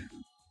need,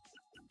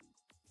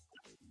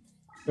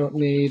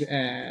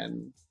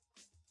 and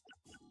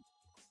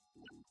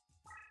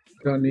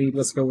don't need.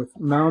 Let's go with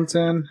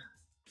mountain.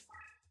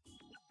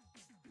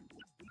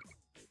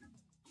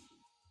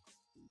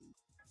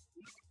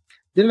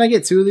 Didn't I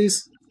get 2 of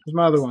these? Where's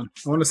my other one?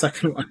 I want a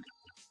second one.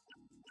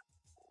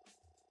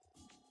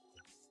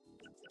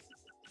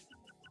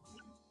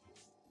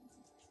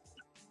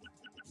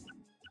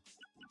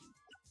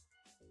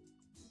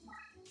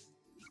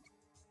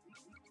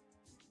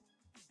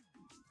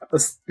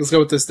 Let's go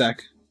with this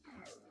deck.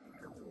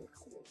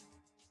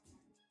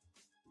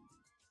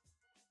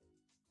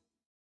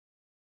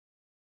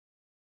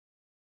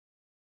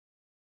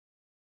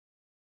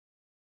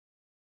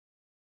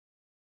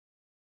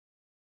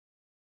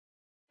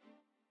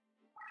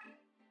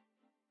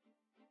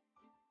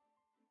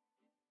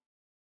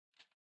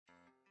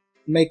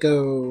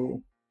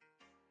 Mako.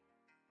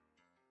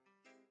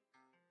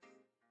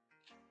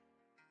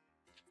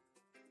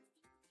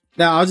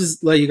 Now, I'll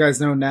just let you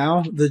guys know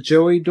now, the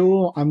Joey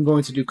duel I'm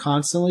going to do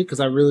constantly because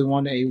I really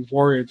want a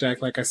warrior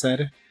deck, like I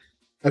said.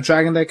 A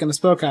dragon deck and a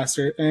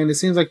spellcaster. And it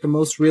seems like the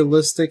most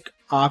realistic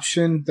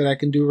option that I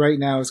can do right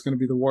now is going to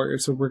be the warrior.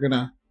 So we're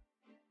gonna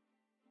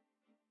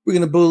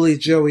bully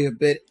Joey a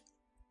bit,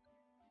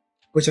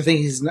 which I think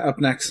he's up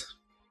next.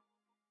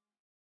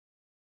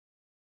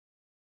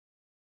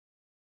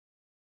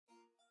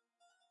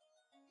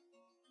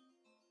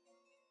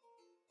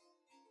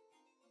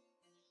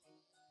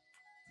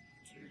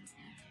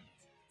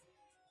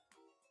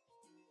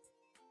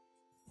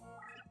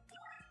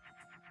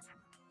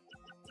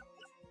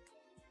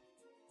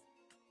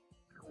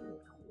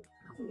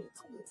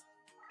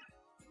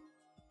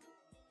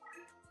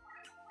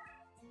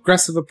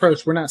 Aggressive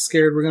approach. We're not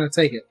scared. We're going to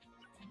take it.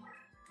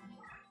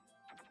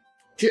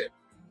 Shit.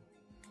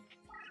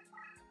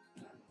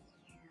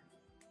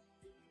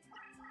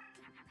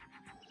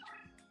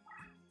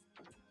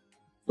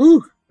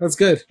 Ooh, that's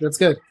good. That's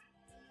good.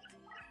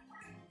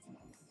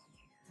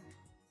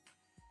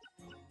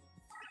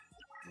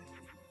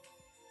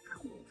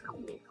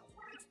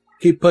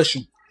 Keep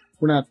pushing.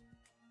 We're not...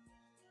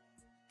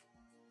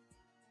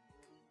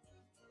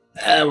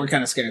 we're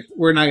kind of scared.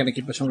 We're not going to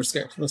keep pushing. We're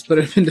scared. Let's put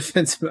it in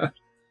defensive mode.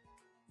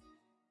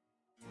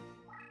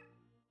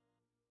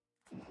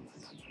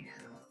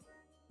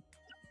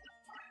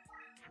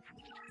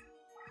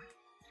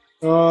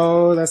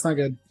 Oh, that's not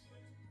good.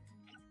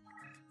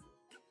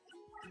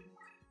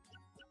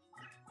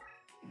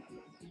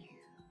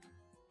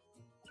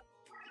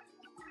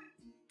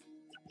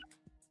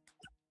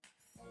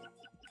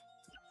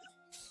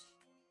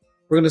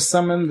 We're going to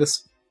summon the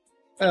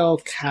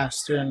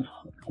spellcaster and...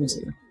 Let me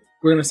see.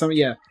 We're going to summon...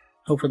 Yeah.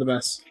 Hope for the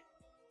best.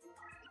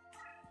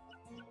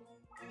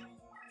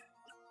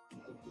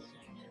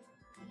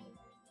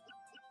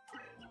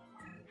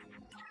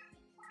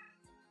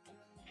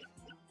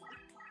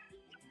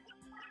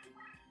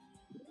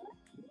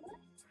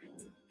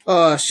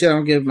 Oh shit,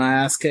 I'm getting my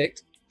ass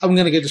kicked. I'm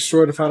gonna get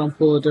destroyed if I don't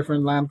pull a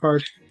different land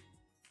card.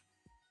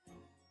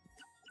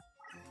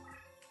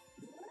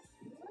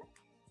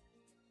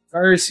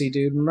 Mercy,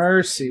 dude,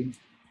 mercy.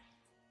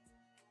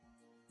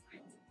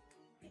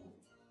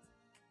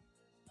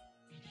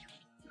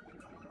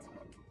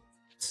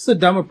 just a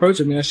dumb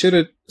approach of me. I should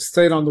have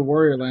stayed on the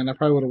warrior land. I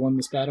probably would have won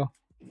this battle.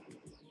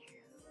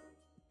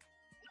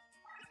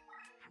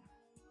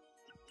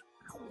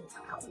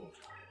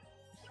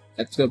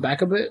 Let's go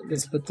back a bit.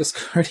 Let's put this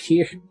card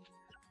here.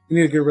 We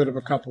need to get rid of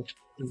a couple.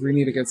 We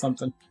need to get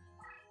something.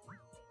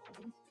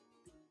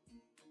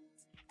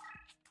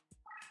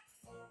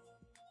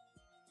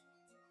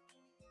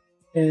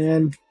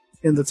 And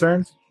in the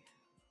turn.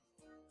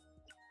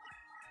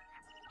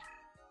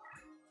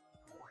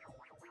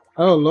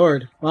 Oh,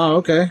 Lord. Wow,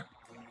 okay.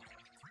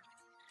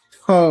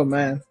 Oh,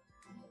 man.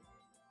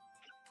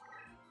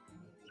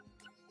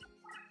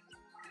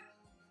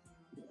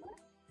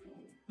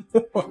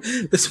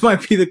 This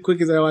might be the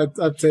quickest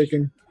I've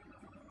taken.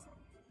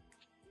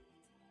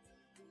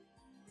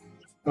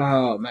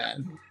 Oh,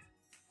 man.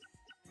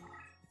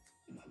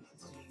 I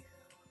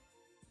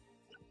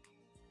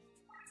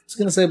was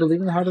gonna say,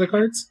 believe in the heart of the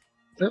cards?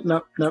 Nope,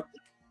 nope, nope.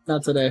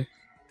 Not today.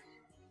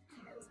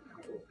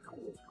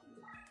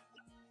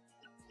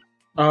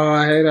 Oh,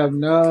 I hate him.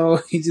 No,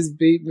 he just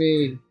beat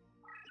me.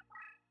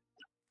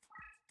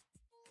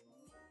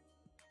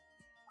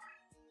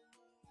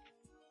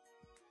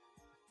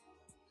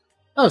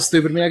 Oh,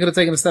 stupid me. I could have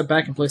taken a step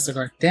back and placed the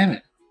card. Damn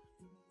it.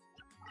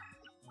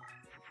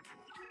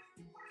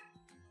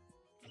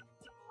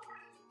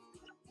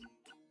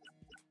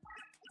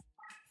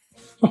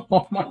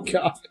 Oh my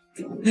god.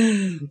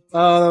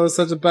 Oh, that was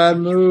such a bad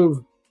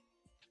move.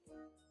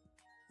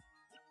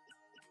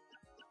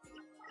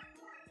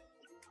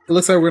 It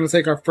looks like we're going to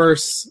take our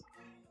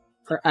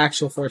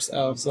actual first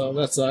L, so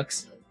that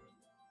sucks.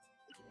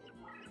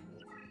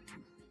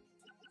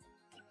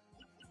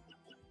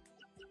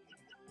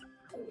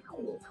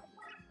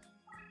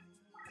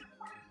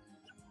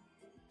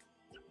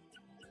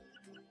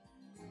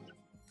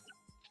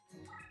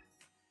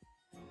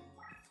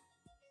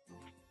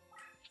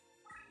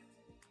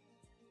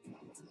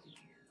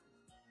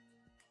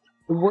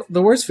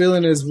 The worst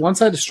feeling is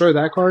once I destroy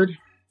that card,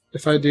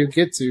 if I do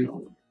get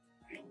to,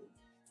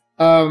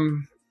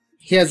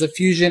 he has a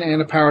fusion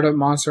and a powered up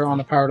monster on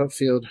a powered up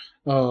field.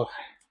 Oh,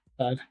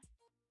 bad.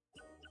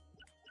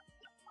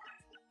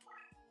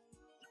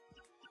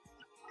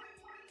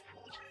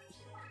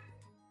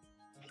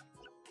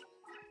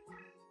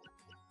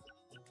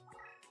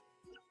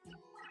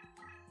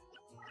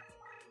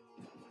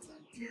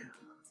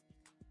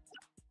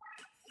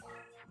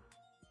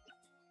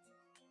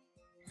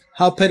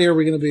 How petty are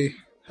we going to be?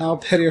 How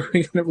petty are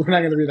we going to... We're not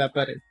going to be that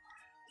petty.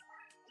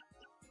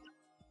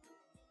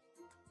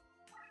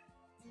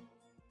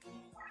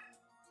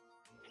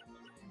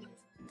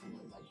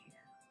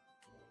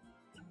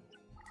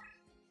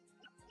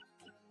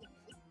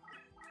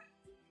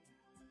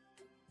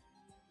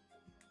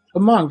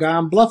 Come on, guy.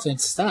 I'm bluffing.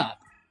 Stop.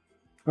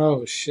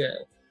 Oh,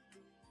 shit.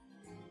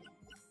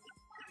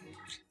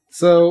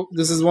 So,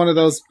 this is one of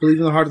those believe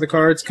in the heart of the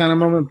cards kind of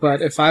moment,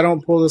 but if I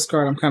don't pull this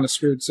card, I'm kind of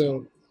screwed,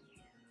 so...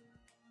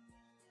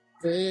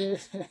 Oh,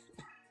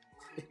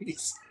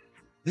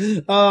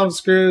 I'm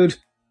screwed.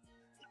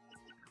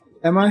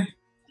 Am I?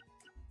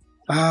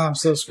 Oh, I'm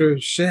so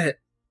screwed. Shit.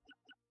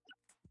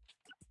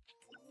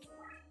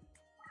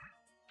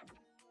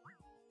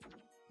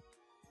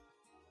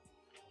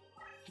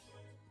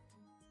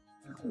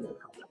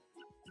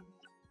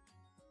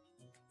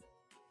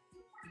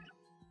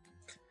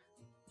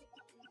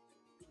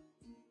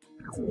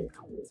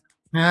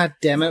 Ah,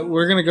 damn it.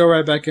 We're gonna go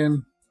right back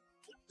in.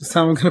 This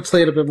time I'm gonna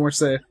play it a bit more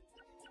safe.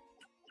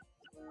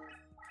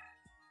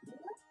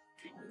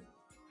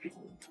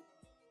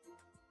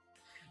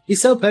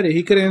 He's so petty,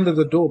 he could have ended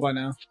the duel by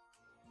now.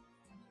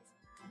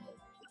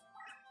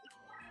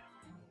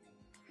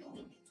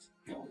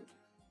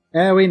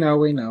 Yeah, we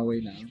know.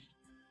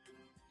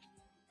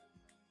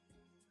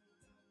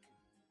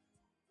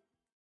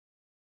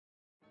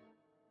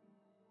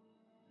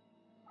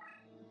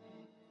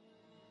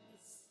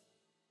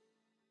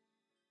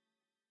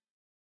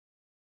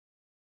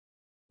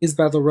 He's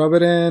about to rub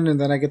it in,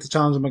 and then I get to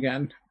challenge him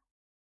again.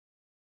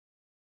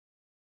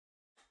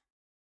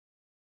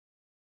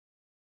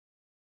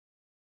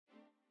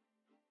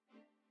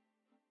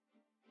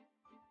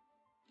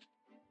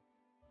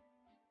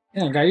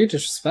 Yeah, guy, you're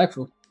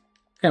disrespectful.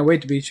 Can't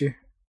wait to beat you.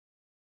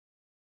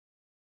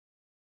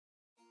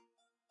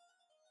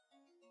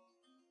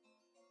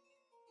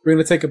 We're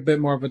going to take a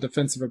bit more of a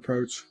defensive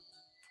approach.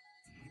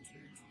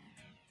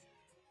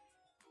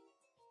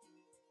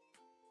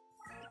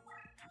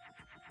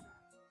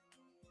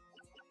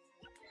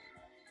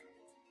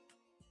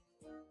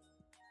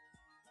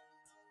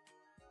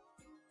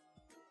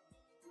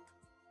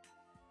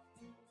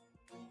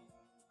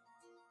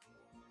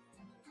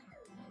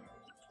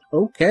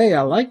 Okay,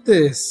 I like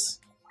this.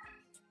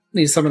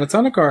 Need to summon a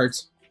ton of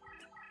cards.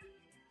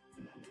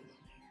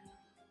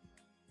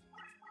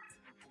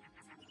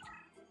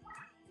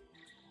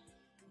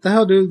 The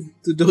hell, dude?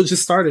 The duel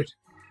just started.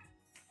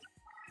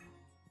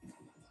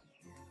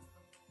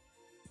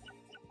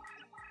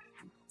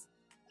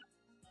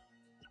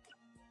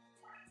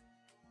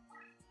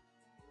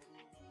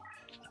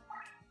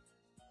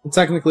 I'm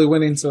technically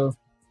winning, so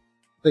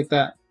take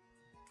that.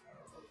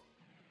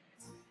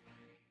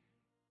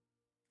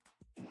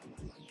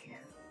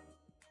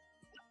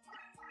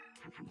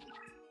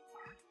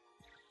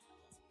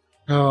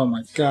 Oh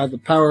my god, the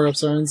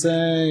power-ups are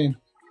insane.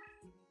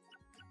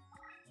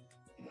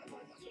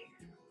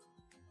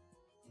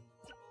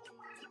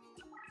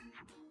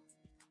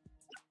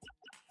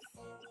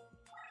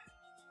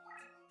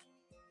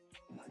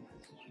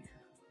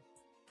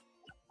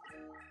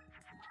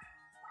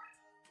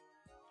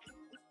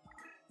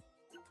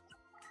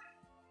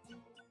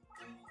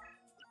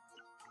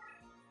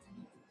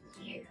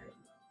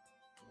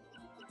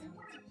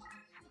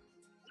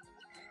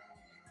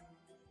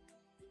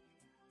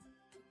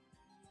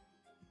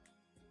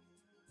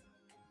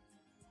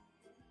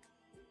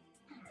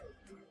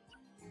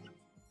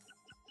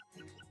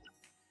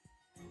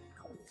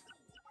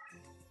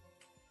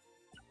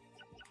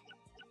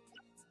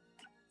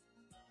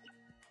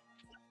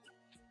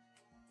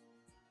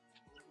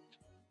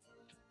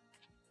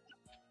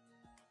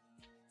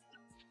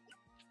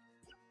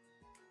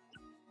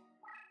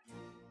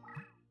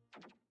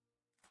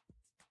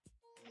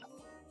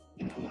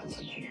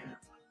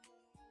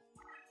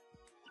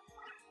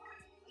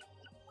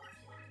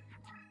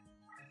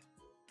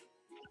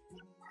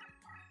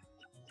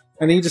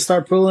 I need to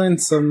start pulling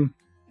some,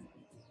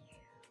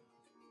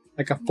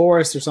 like a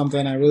forest or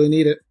something. I really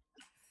need it.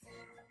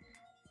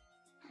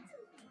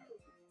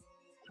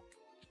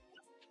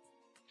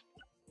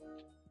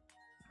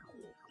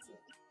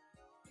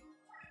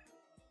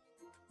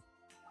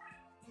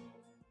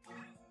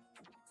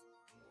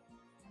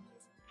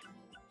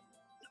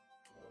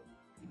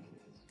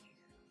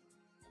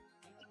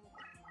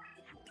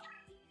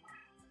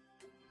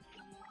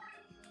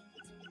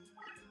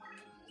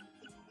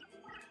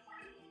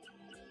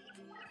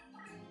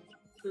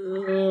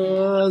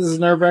 This is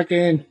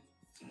nerve-wracking.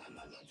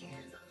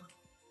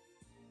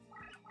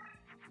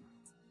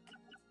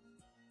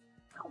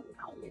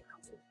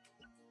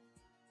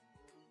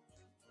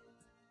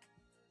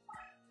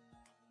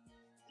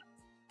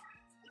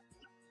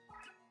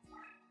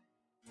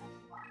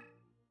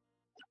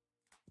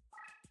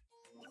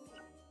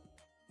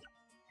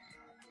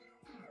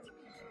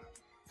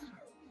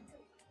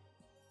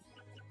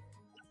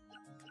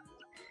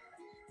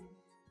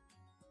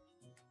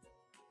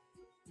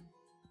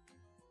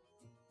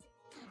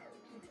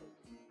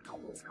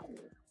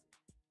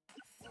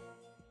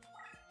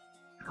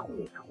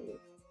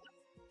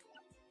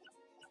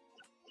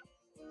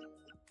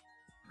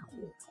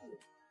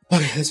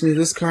 Okay, let's move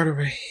this card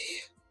away.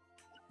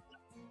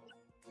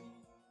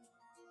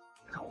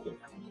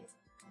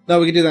 No,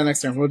 we can do that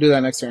next turn. We'll do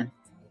that next turn.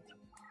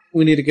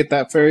 We need to get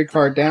that fairy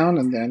card down,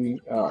 and then you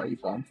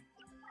gone.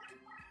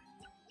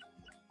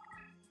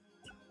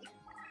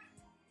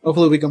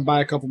 Hopefully we can buy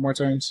a couple more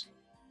turns.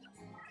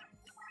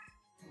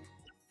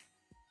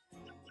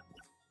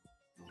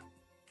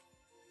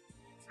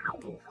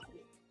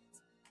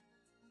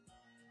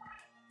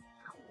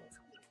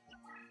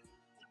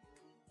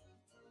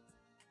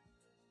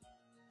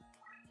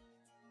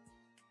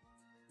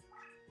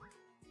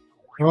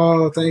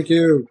 Oh, thank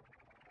you.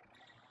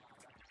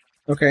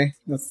 Okay,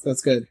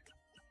 that's good.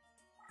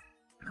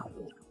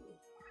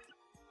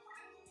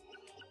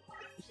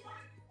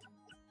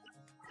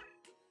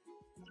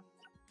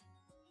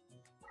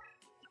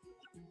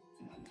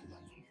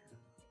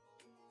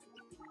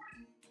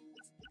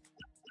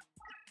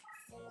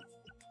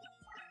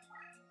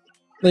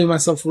 Leaving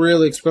myself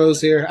really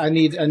exposed here. I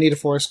need a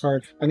forest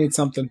card. I need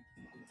something.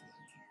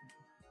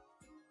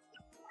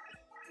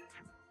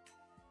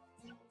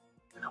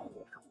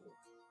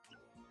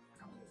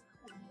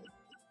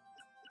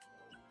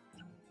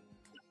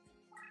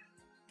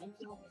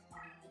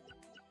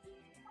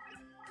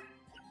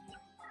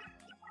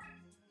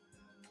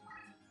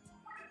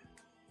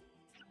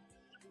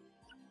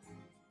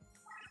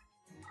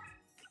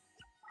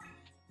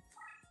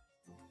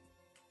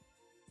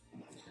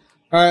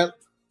 Alright,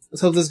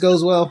 let's hope this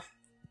goes well.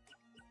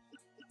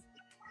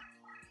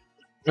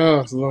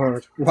 Oh,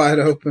 Lord. Wide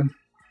open.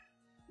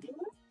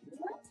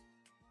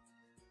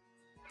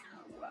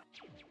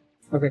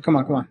 Okay, come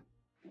on, come on.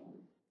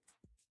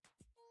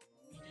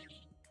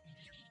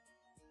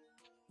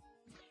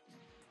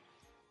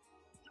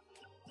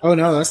 Oh,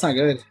 no, that's not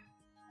good.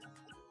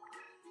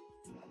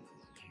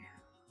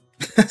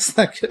 That's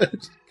not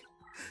good.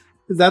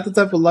 Is that the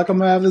type of luck I'm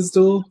gonna have this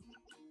duel?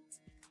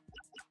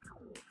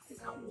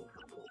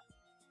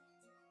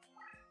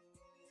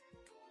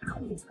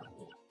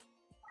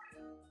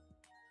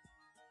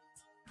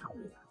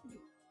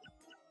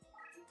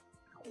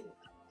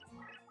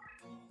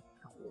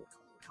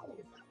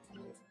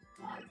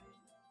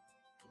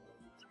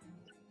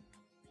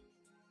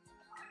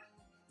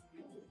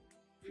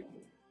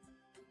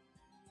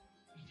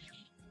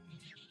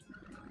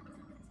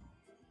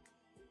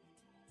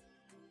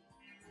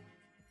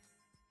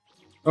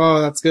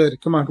 Oh, that's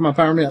good. Come on, come on,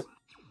 power me up.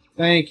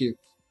 Thank you.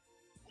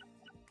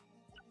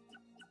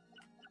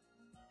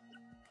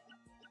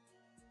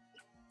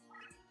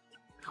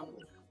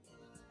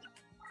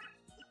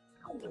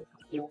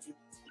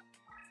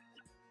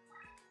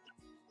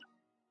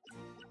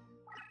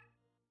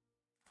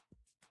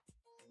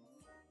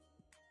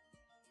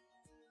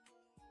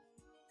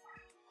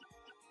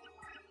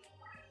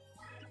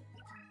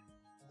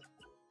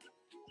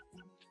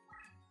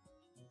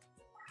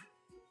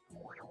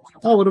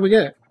 Oh, what do we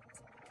get?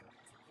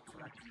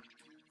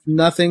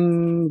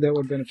 Nothing that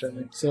would benefit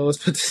me. So let's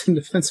put this in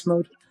defense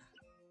mode.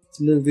 Let's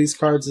move these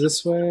cards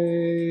this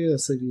way.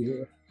 Let's see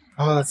here.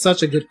 Oh, that's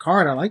such a good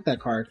card. I like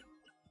that card.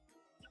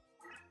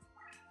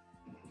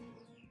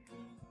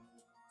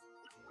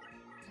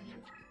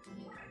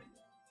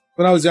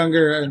 When I was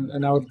younger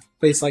and I would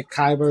face like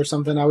Kaiba or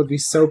something, I would be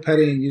so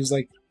petty and use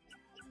like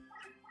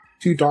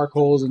 2 dark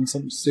holes and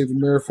some stupid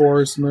mirror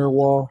force, mirror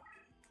wall.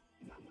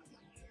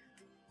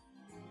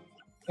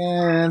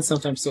 And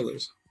sometimes still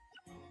lose.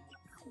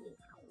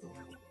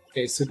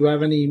 Okay, so do I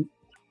have any...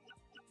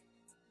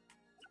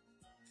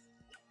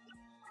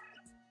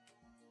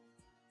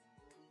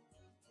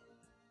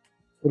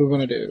 What are we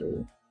gonna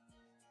do?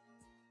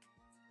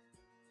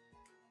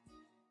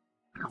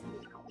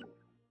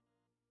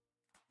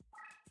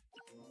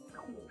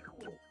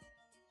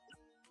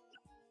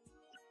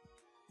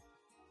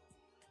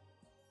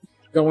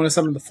 Don't want to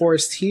summon the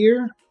forest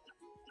here.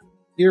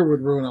 Here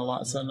would ruin a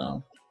lot, so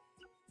no.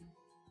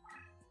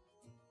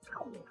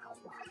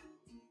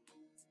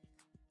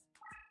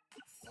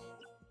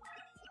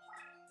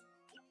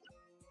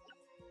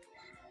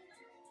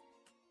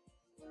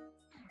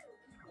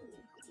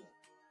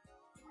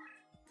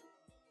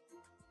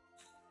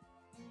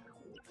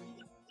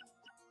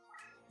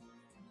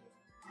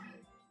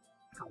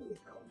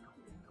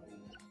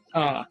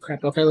 Ah,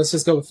 crap. Okay, let's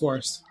just go with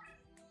forest.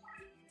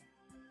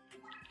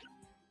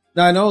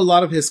 Now, I know a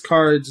lot of his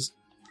cards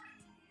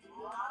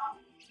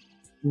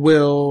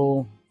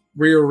will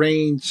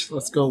rearrange.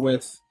 Let's go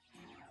with...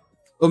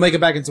 We'll make it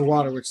back into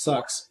water, which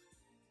sucks.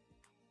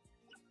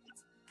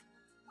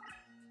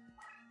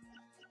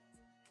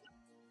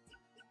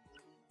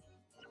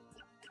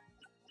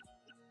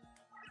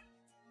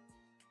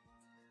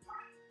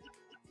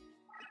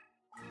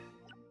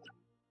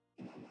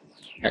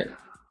 Okay.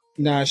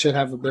 Now I should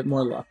have a bit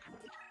more luck.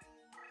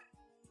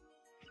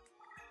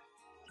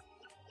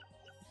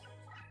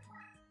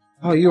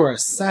 Oh, you are a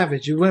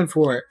savage. You went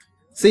for it.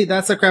 See,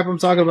 that's the crap I'm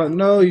talking about.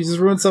 No, you just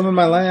ruined some of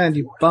my land,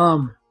 you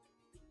bum.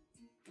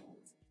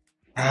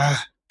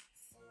 Ah.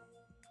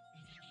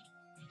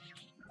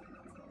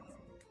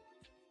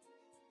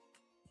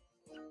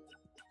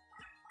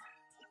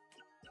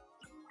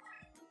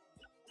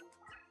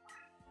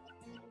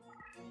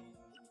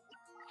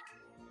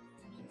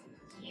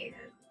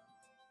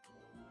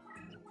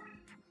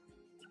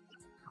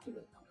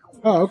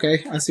 Oh,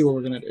 okay. I see what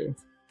we're gonna do.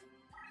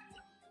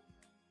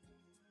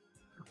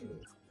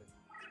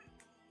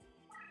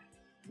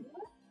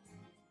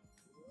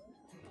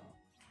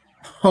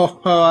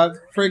 Oh, I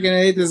freaking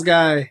hate this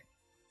guy.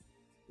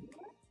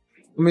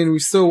 I mean, we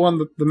still won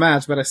the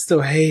match, but I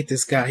still hate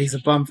this guy. He's a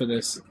bum for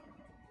this.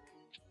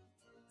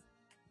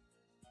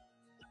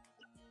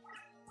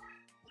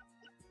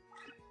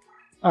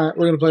 Alright,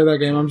 we're gonna play that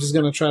game. I'm just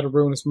gonna try to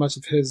ruin as much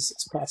of his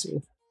as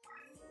possible.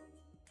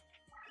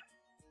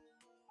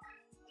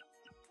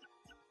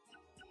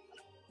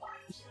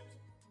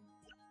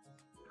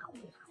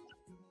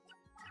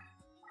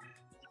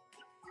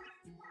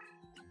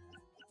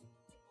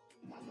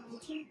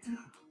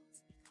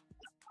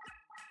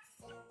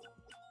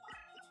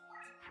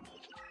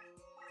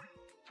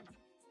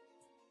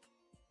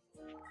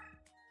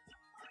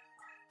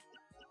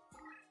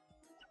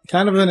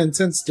 Kind of an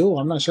intense duel,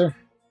 I'm not sure.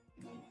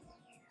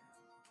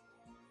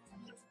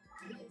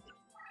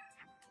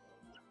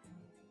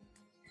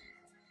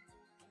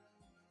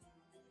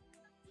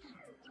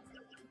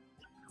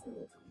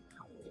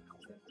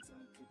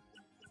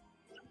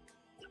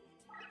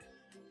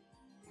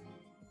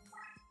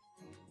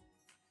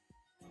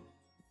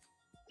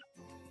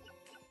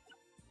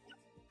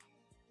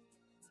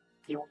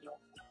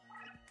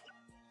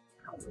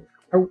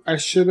 I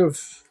should have...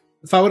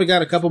 If I would have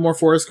got a couple more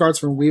forest cards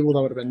from Weevil,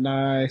 that would have been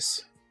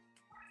nice.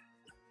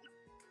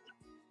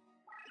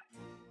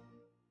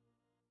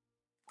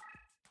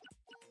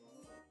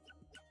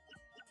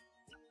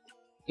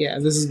 Yeah,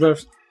 this is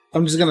better.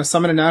 I'm just gonna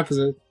summon it now because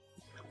it...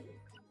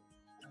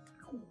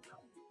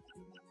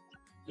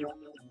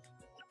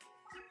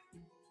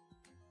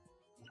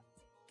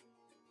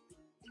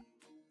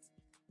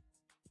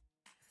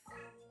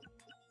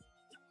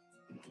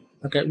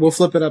 Okay, we'll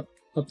flip it up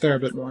there a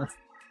bit more.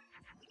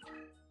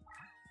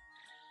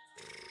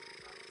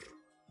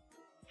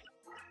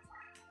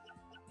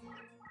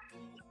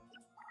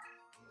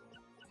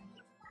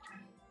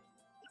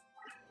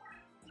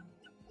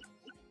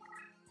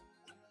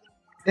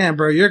 Damn,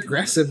 bro, you're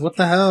aggressive. What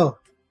the hell?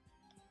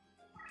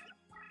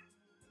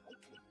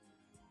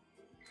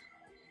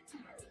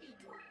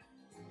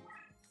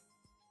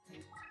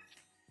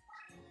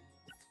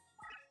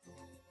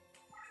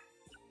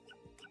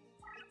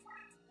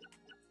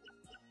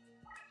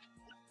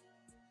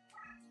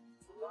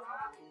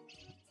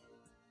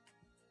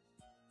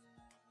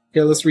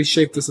 Okay, let's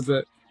reshape this a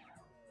bit.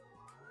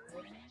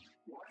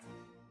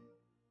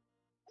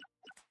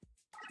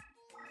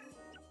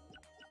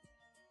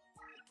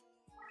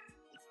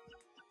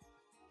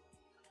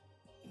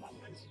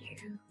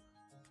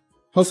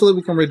 Hopefully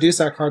we can reduce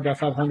that card by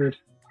 500.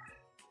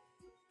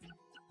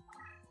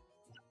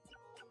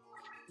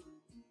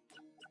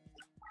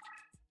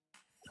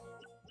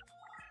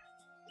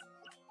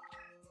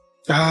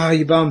 Ah,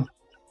 you bum.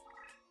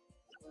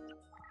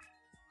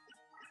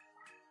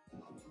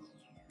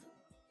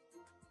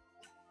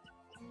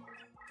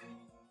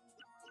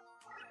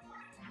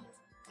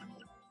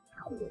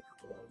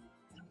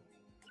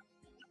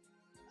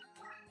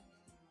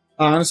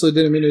 I honestly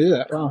didn't mean to do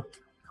that. Wow.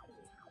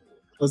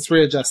 Let's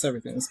readjust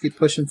everything. Let's keep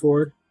pushing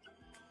forward.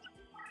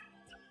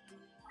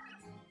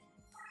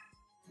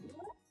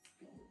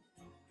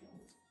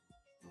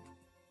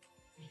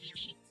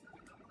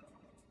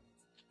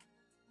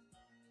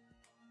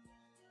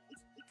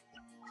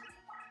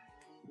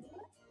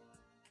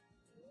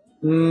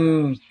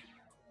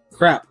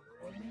 Crap.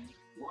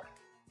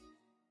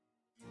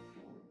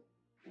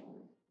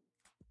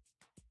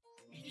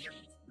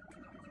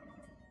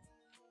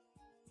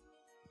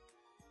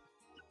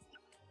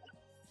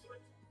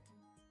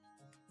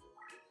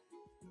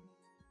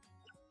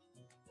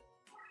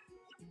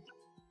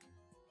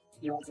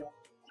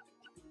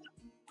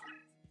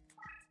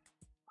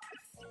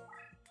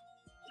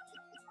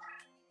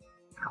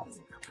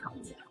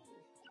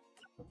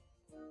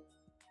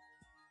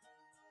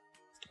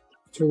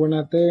 Sure, we're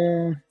not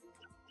there.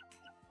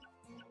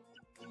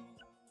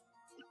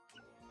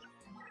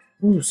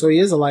 Ooh, so he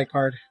is a light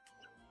card.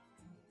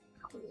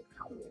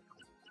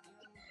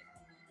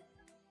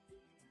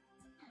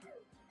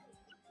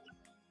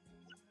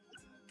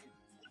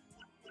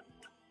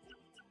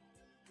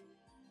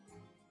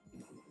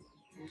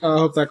 I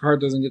hope that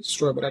card doesn't get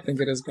destroyed, but I think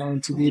it is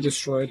going to be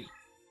destroyed.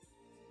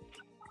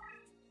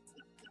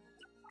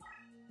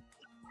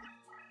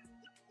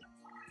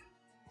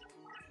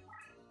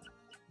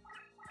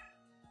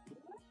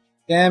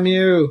 Damn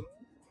you!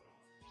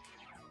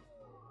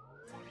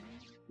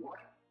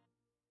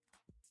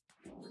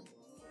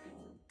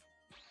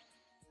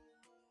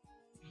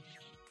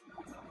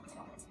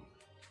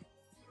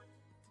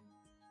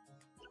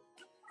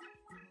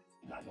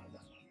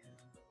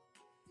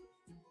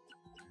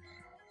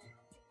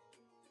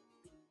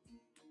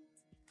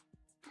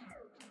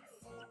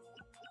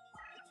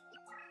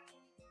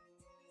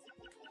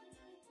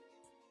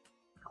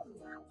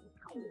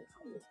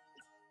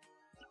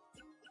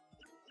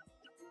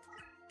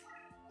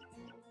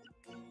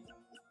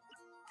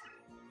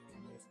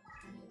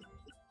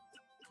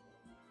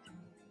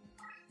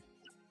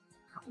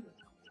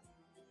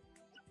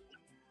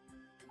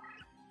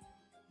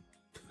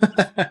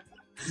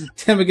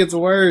 Damn, it gets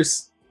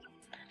worse.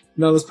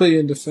 No, let's put you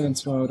in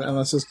defense mode and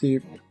let's just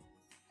keep.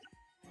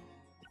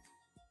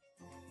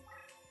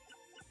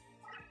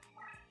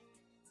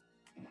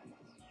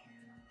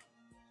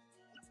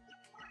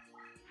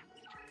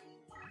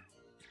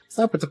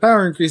 Stop with the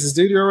power increases,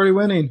 dude. You're already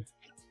winning.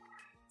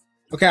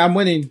 Okay, I'm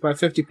winning by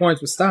 50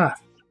 points, but stop.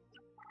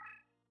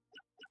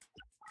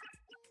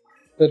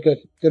 Good, good.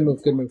 Good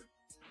move, good move.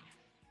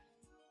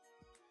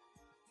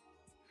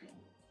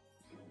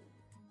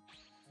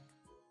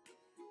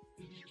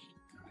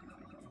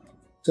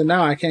 So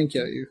now I can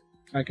kill you.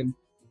 I can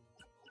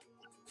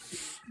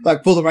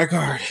like pull the right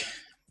card.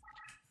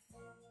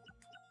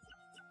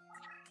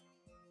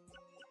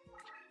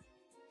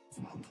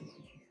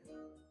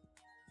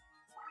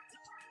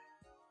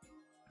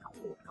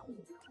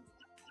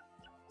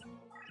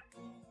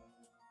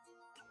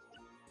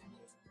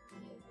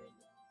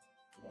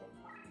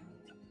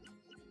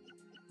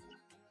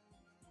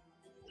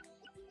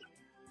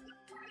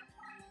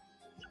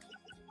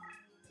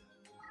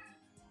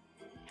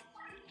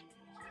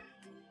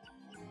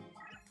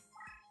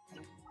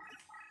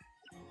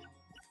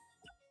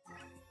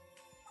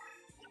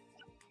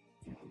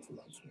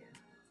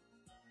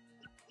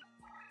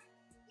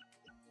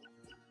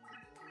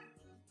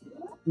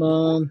 Come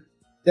on.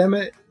 Damn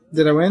it.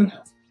 Did I win?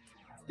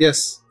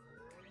 Yes.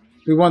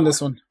 We won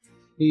this one.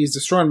 He's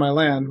destroying my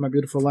land, my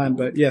beautiful land,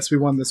 but yes, we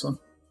won this one.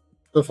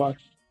 So far.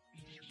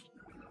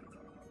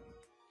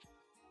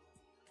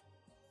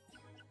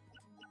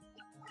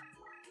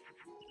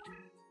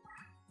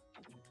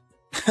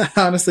 I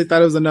honestly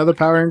thought it was another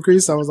power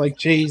increase. I was like,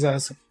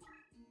 Jesus.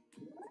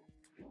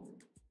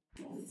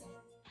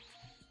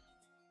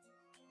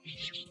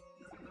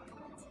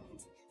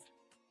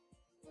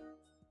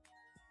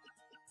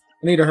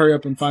 I need to hurry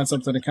up and find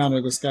something to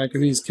counter this guy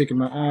because he's kicking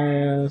my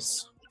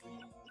ass.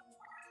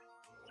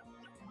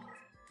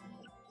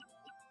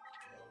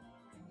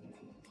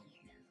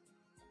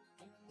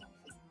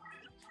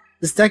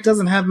 This deck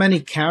doesn't have many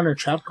counter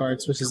trap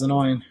cards, which is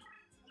annoying.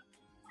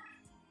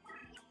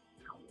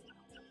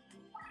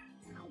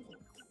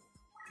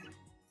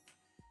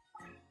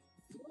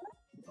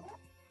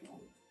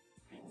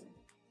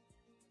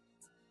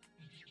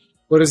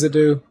 What does it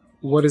do?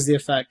 What is the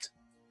effect?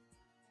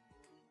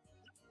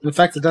 The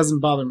effect, it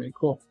doesn't bother me.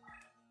 Cool.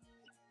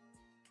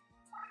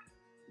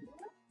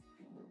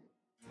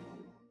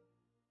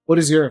 What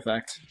is your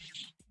effect?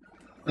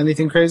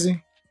 Anything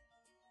crazy?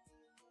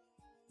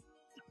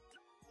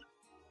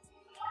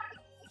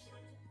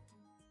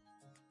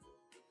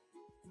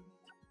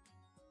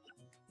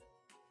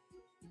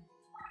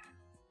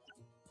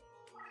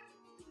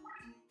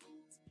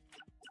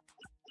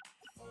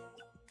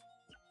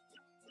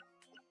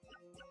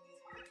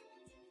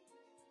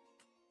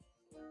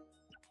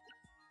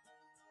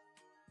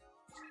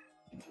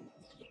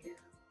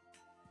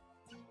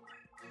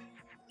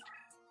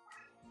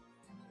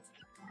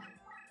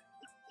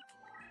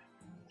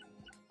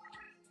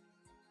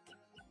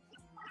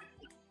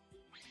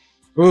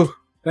 Ooh,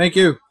 thank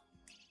you.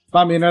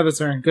 Bought me another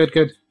turn. Good,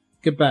 good.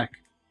 Get back.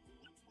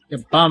 You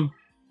bum.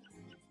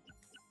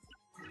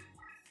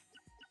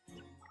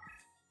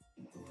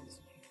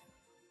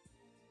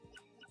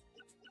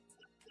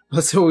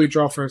 Let's see what we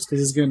draw first,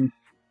 because it's getting...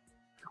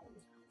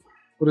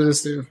 What does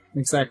this do?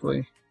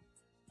 Exactly.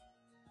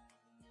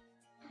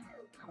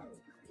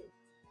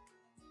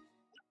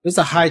 There's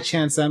a high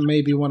chance that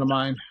may be one of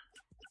mine.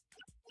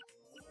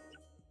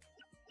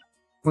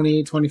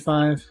 28,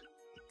 25.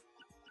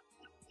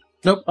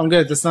 Nope, I'm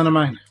good. That's none of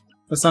mine.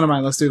 That's none of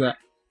mine. Let's do that.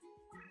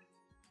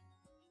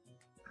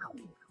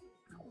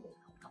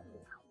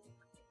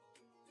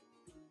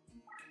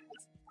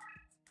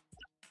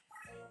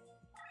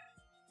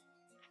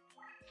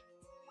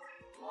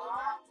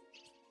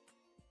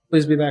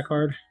 Please be that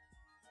card.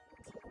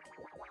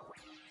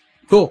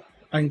 Cool.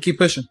 I can keep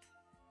pushing.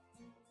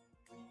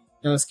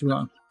 Yeah, let's keep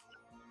going.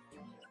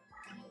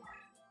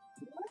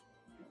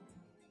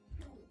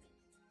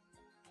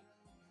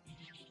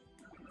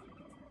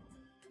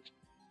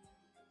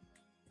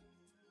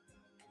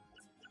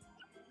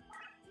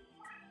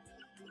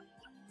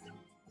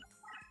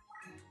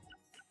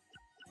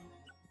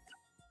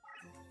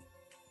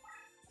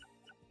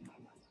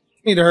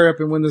 Need to hurry up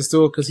and win this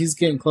duel because he's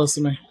getting close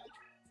to me.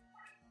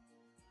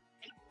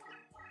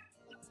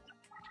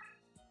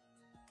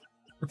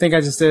 I think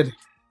I just did.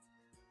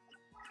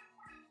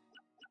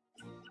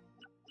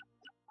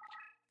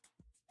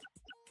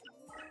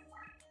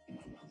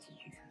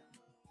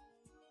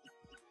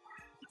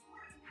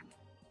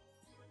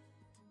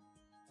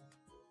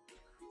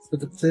 Let's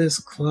look at this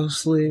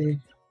closely.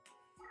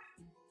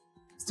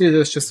 Let's do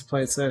this just to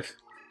play it safe.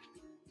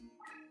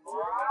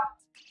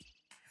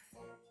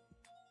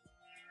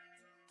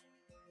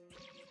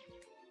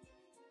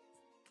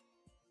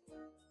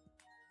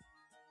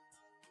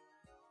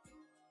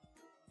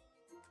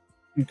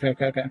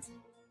 Okay.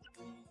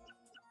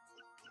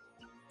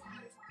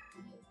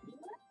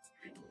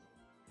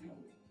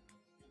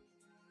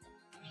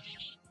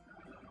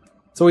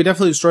 So we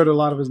definitely destroyed a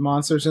lot of his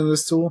monsters in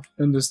this duel.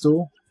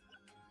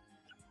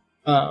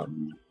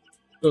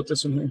 Built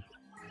this one here.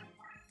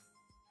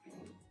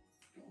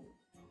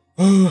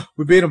 Oh,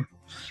 we beat him.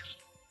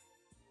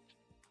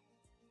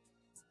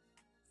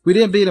 We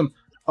didn't beat him.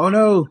 Oh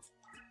no.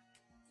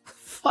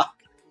 Fuck.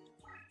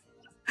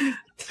 Did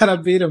I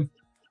beat him?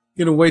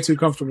 Getting way too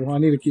comfortable. I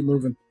need to keep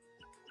moving.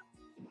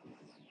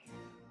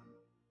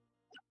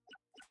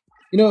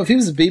 You know, if he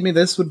was to beat me,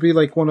 this would be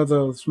like one of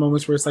those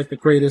moments where it's like the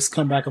greatest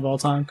comeback of all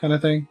time kind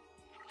of thing.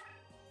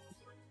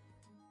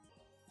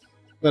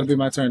 Let it be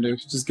my turn, dude.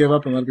 Just give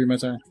up and let it be my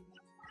turn.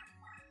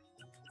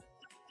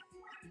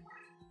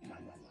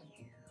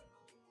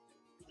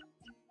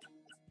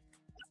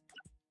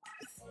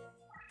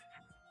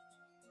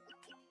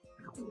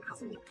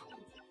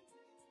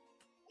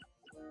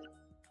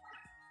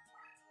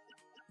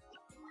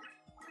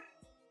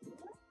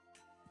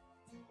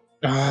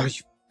 Ah,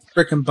 you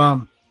frickin'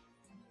 bum.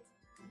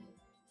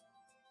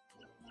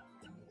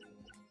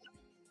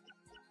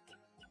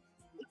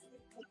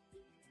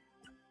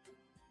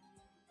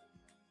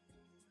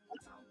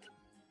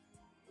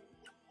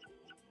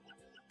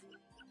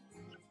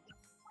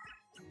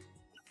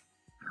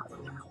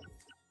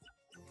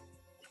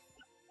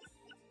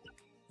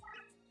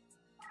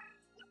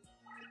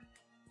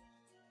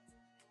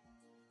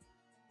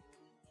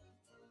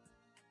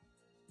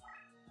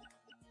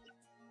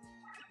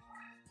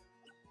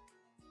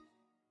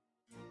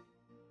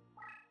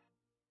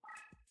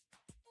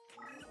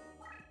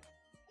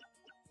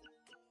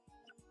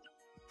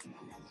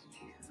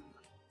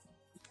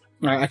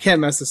 Alright, I can't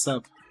mess this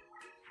up.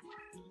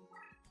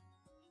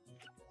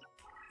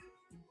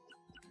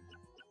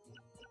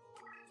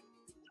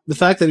 The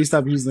fact that he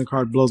stopped using the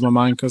card blows my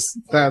mind, because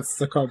that's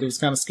the card that was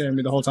kind of scaring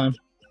me the whole time.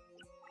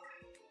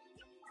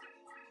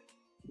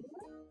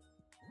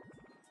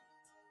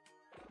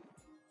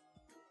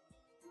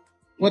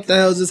 What the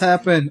hell just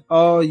happened?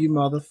 Oh, you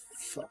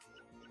motherfucker.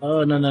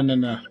 Oh, no.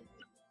 No.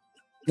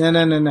 We're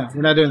not doing this.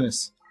 We're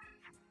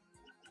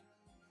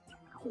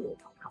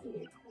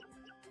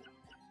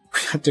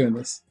not doing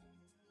this.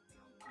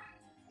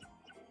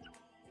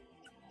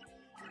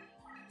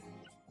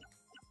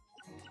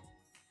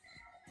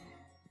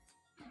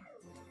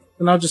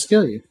 Then I'll just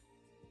kill you.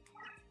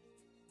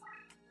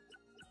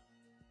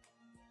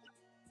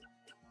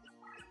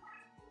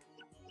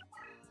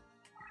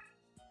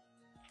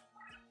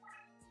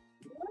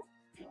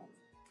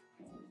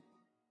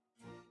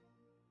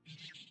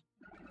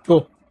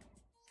 Cool.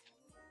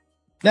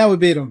 Now we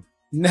beat him.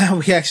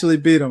 Now we actually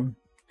beat him.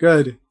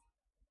 Good.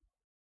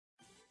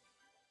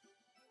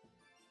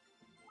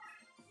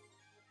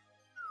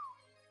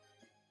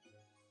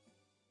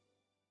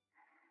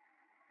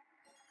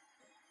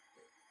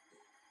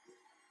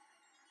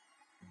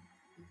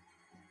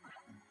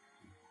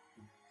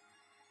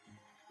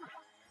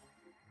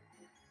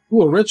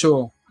 Ooh, a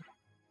ritual.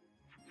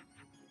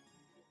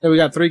 Yeah, we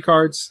got 3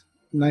 cards.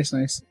 Nice.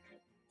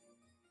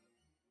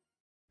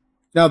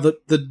 Now,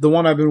 the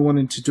one I've been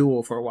wanting to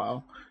duel for a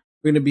while.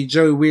 We're going to be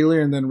Joey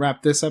Wheeler and then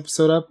wrap this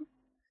episode up.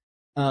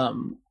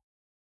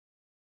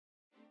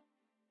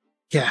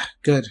 Yeah,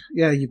 good.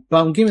 Yeah, you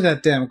bum. Give me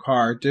that damn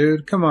card,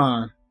 dude. Come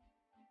on.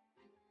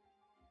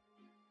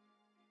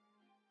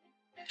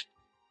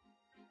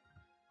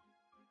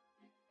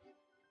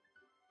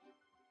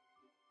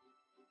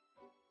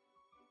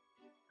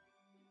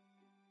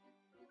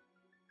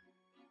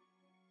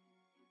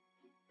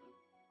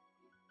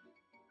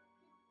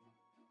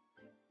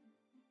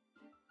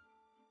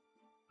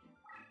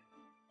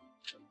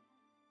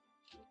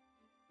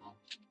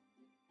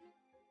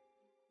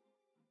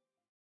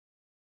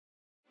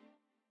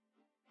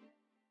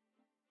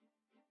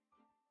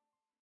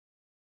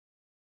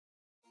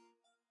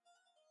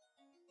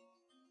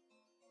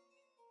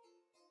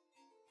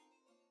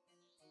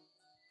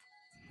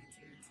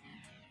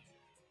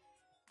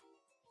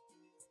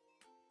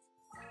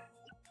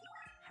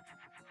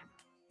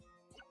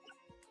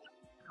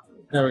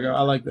 There we go.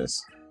 I like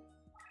this.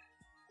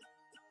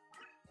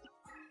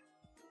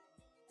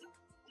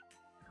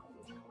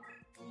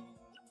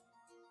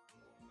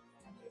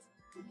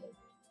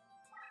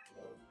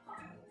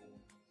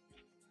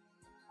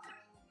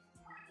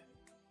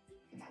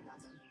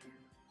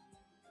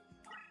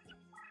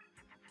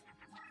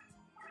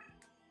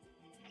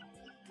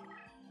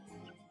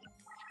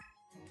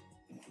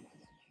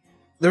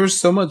 There was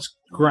so much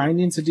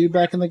grinding to do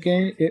back in the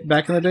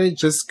day,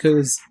 just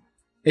because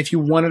if you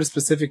wanted a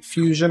specific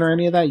fusion or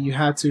any of that, you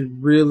had to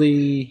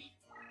really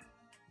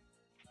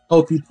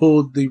hope you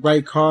pulled the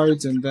right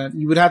cards, and then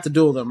you would have to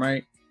duel them,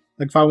 right?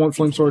 Like if I want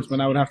Flame Swordsman,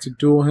 I would have to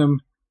duel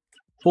him,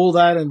 pull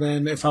that, and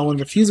then if I wanted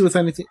to fuse it with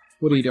anything,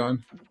 what are you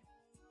doing?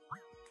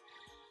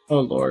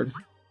 Oh lord,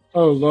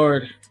 oh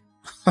lord,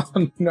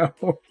 oh no.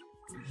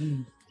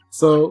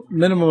 So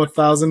minimum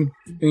 1,000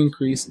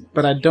 increase,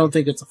 but I don't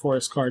think it's a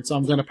forest card, so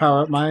I'm going to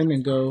power up mine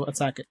and go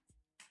attack it.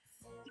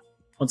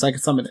 Once I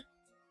can summon it.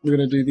 We're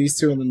going to do these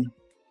two and then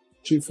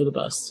shoot for the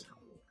best.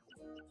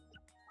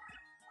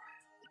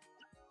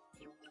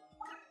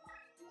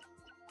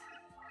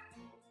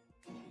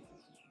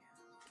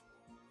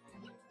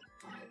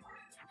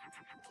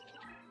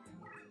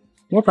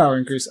 More power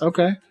increase,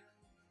 okay.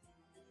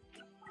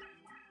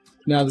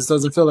 Now this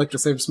doesn't feel like the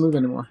safest move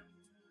anymore.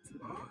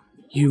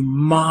 You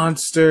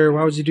monster!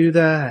 Why would you do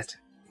that?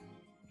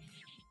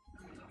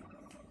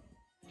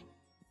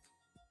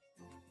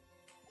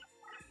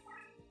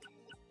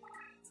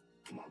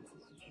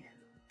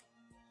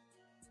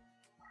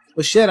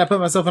 Well, shit, I put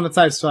myself in a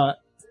tight spot.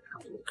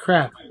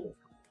 Crap.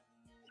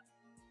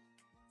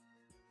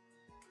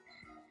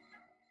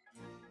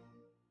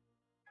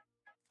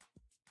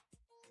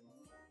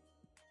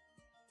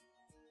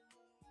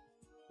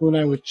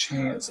 Kunai with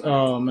chance.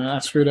 Oh, man, I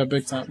screwed up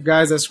big time.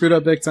 Guys, I screwed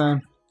up big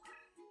time.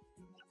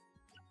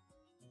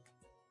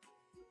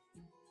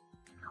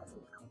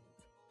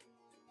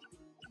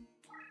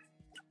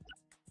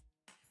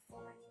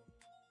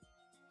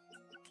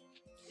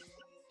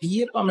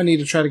 Yep, I'm gonna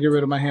need to try to get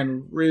rid of my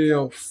hand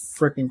real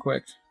freaking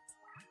quick.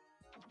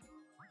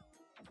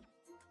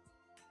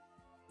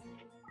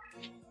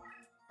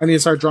 I need to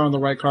start drawing the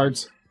right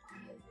cards.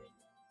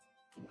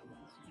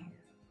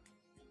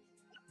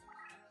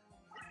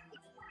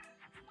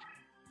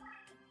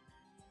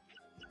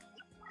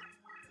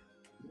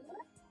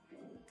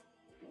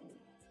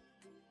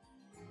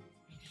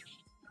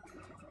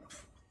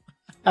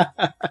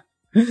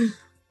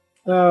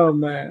 Oh,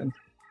 man.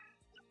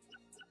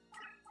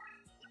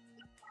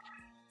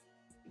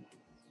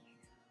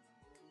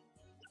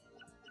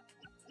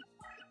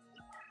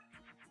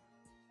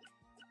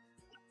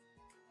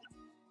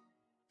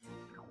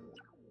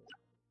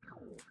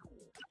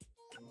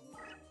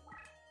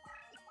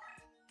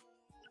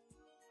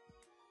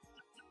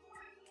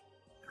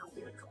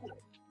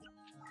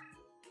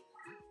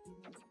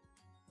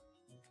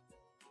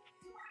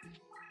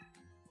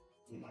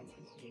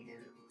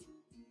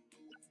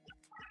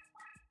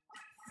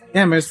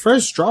 Damn, his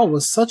first draw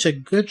was such a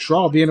good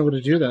draw, being able to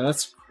do that.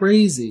 That's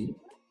crazy.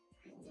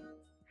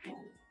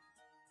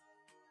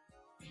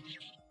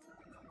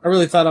 I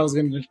really thought I was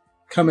going to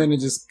come in and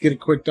just get a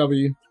quick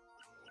W.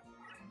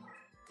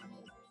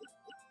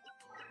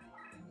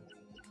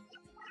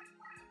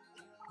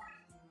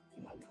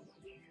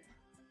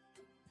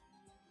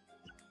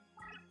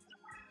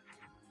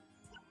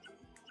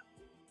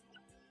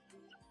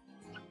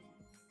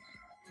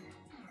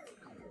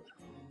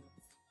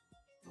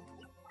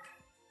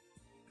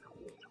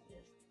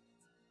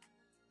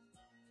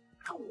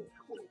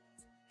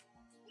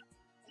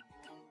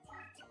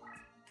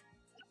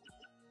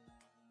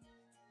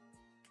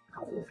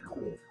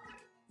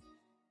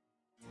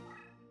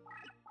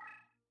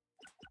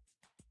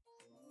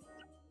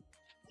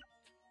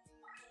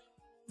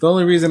 The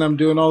only reason I'm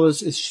doing all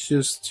this is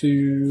just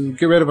to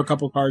get rid of a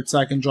couple cards so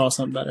I can draw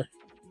something better.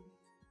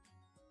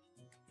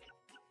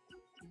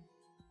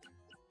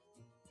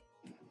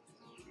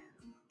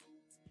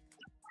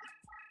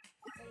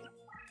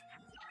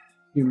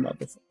 You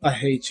motherfucker. I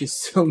hate you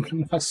so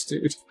much,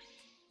 dude.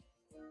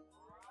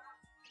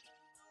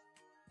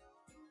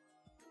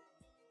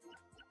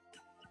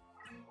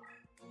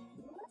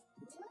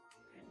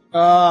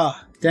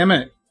 Ah, damn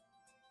it.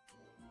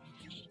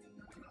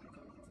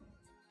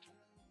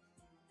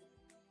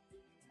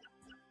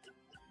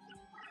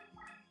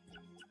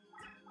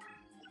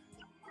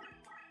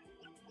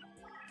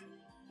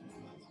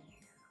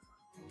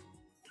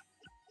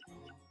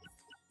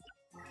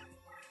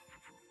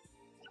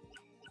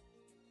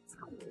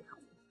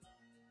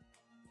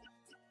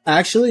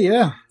 Actually,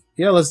 yeah.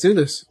 Yeah, let's do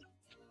this.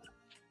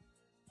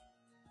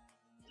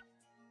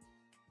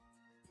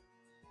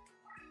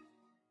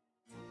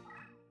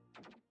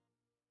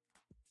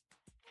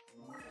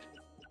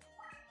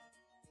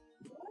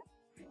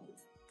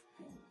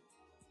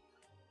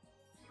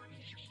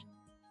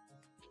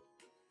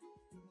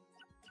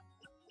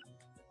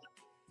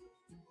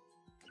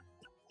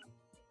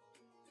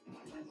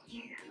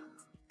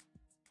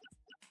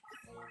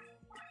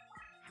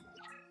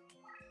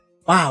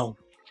 Wow.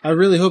 I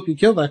really hope you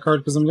kill that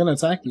card because I'm going to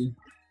attack you.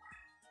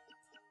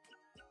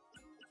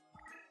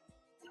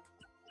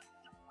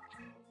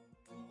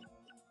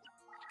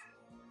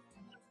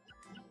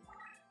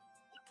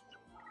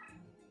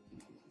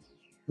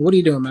 What are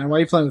you doing, man? Why are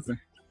you playing with me?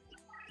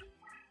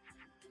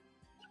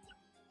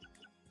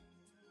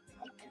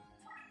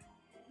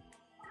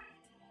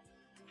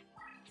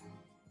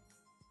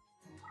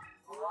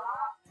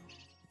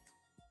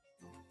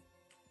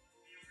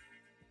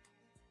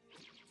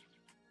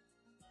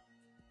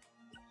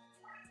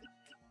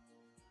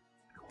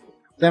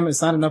 Damn it,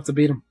 it's not enough to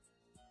beat him.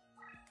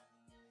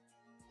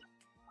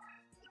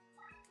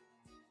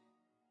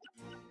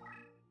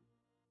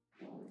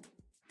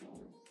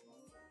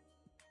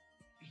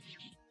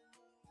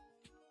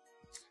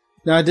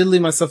 Now, I did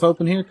leave myself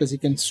open here because he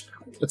can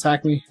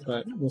attack me,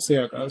 but we'll see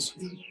how it goes.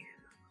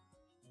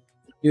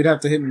 You'd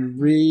have to hit me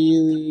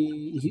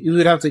really... You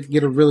would have to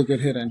get a really good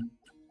hit in.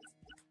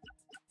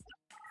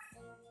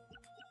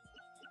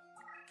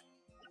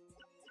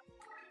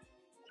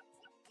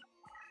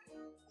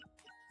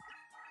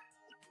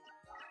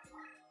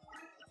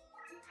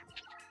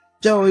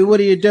 Joey, what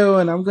are you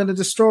doing? I'm gonna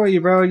destroy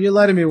you, bro. You're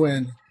letting me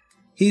win.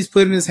 He's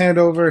putting his hand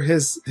over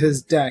his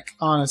deck.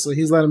 Honestly,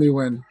 he's letting me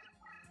win.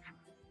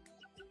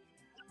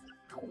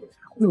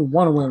 I don't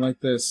want to win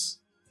like this.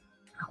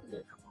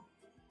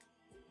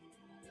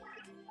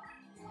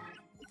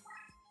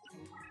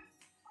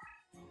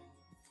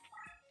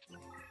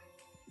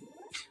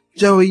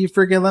 Joey, you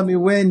freaking let me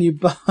win, you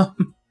bum.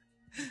 I'm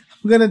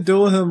gonna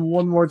duel him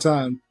one more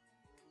time.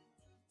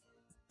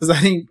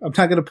 Because I'm not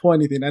gonna pull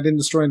anything. I didn't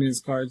destroy any of his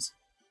cards.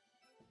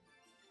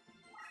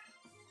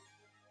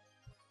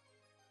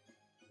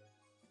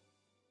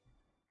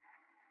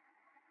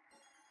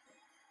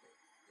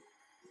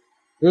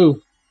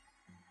 Ooh.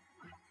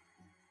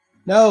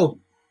 No!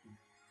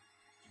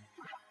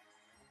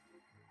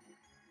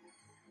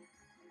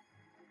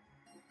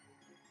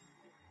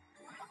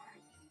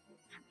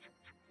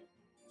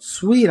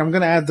 Sweet, I'm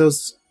gonna add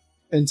those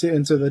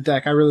into the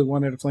deck. I really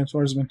wanted a Flame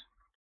Swordsman.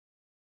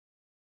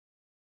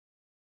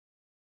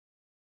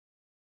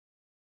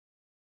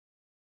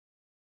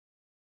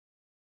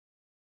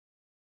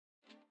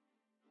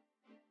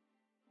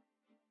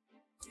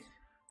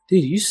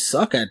 Dude, you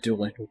suck at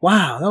dueling.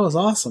 Wow, that was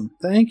awesome.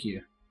 Thank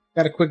you.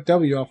 Got a quick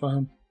W off of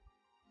him.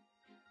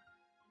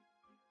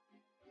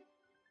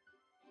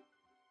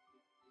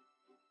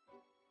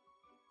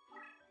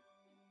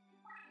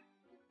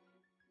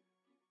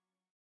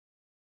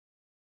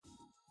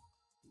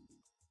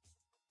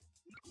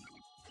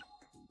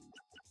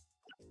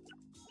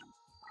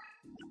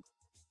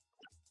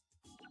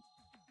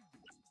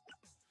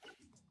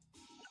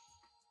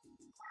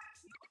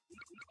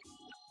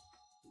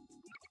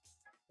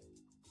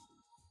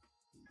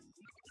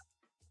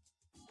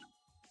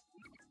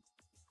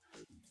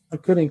 I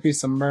could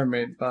increase the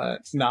mermaid,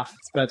 but nah,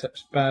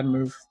 it's bad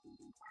move.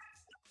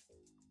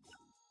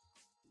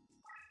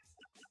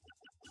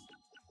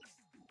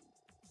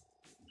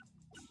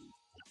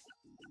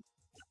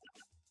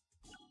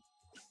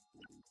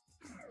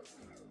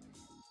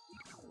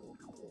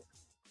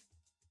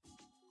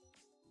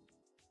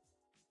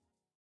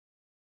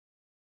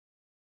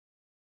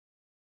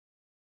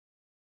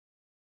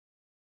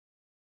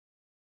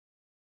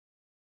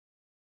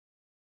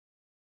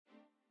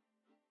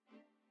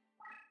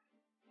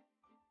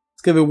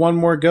 Let's give it one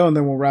more go and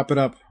then we'll wrap it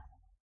up.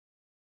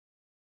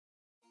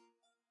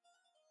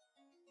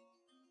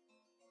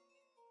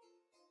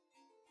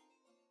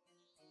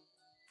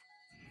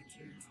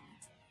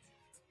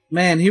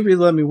 Man, he really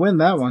let me win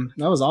that one.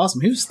 That was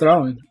awesome. He was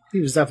throwing. He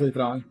was definitely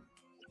throwing.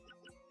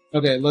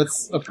 Okay,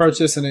 let's approach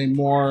this in a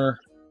more...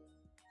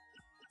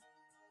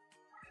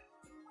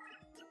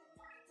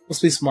 Let's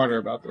be smarter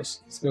about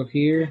this. Let's go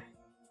here.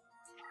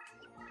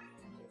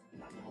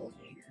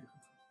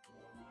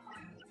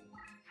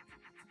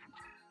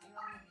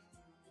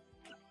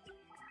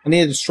 I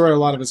need to destroy a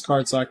lot of his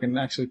cards so I can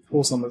actually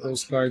pull some of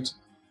those cards.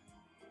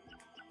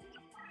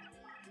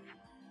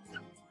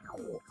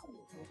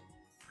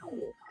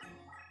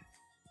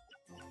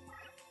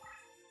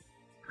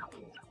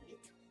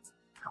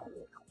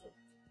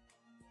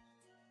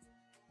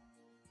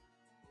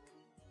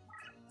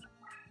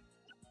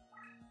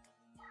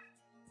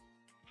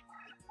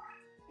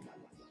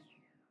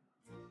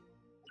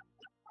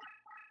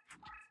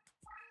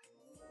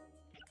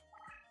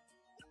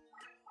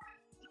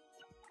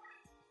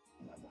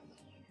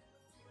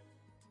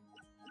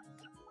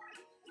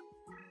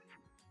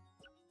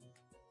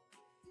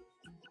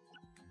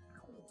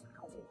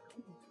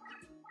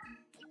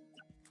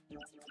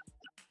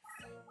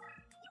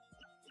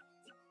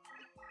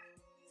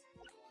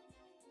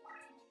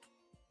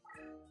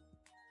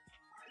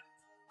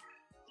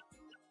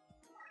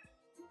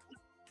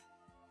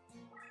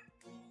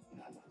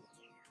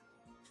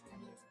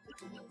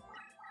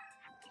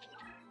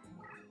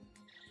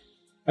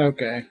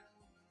 Okay.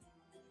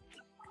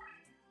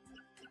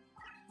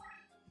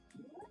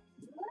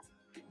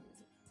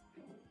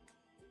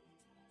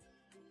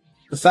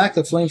 The fact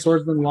that Flame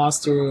Swordsman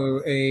lost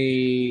to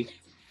a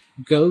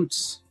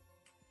goat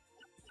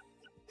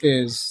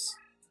is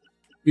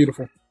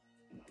beautiful.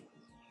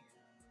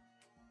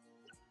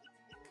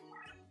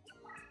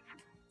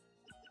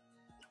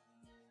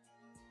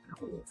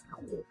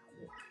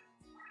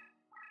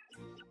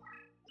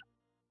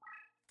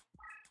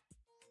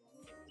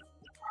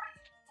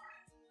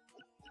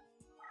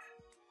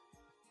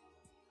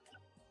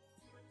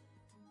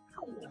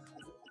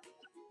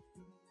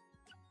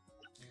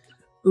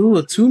 Ooh,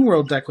 a Toon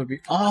World deck would be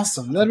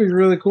awesome. That'd be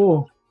really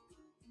cool.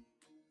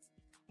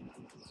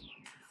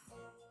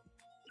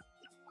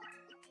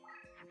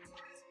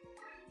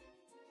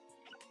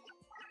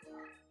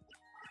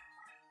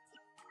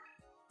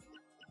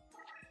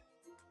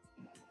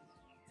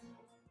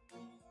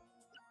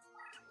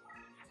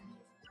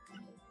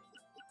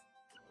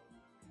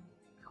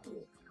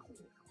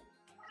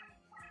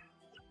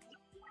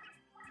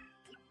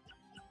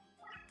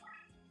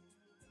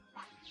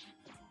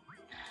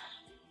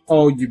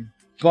 Oh, you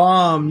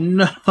bum.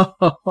 No,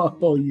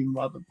 you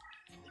mother.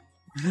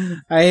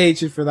 I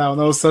hate you for that one.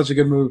 That was such a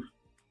good move.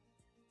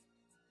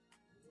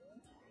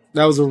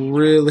 That was a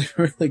really,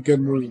 really good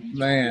move,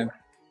 man.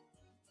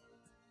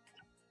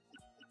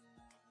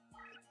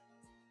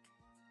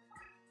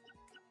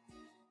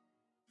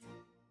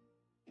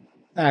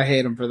 I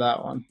hate him for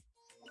that one.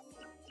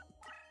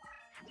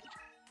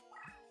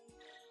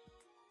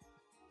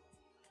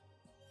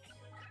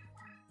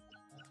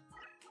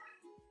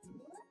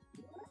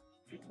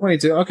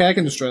 22. Okay, I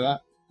can destroy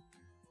that.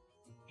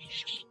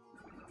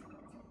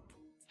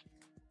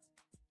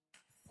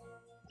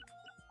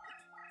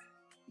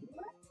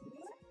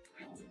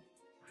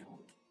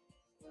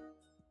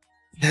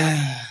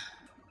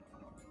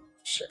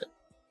 Shit.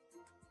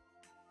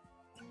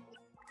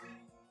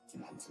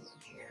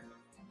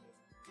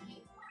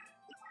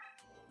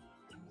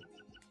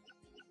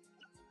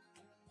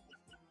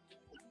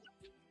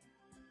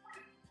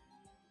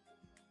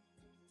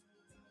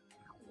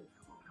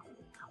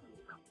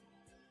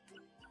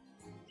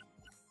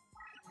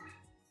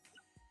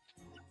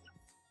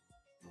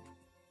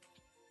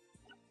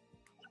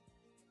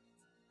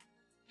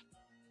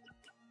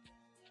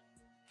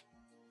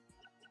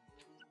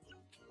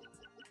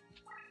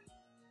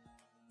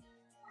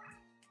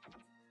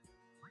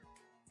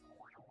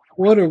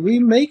 What are we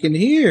making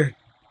here?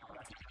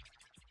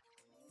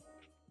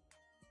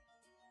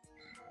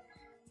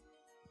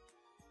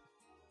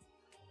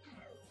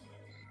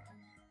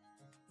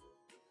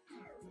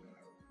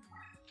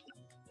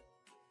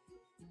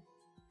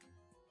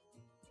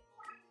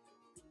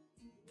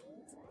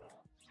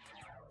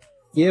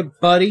 Yeah,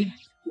 buddy.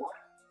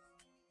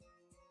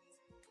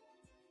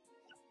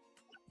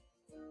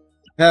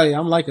 Hell yeah,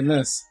 I'm liking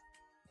this.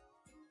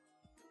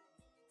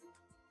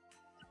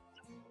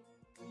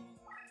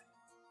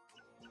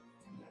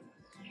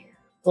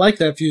 I like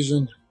that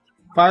fusion.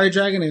 Fire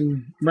Dragon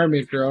and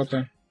Mermaid Girl,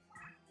 okay.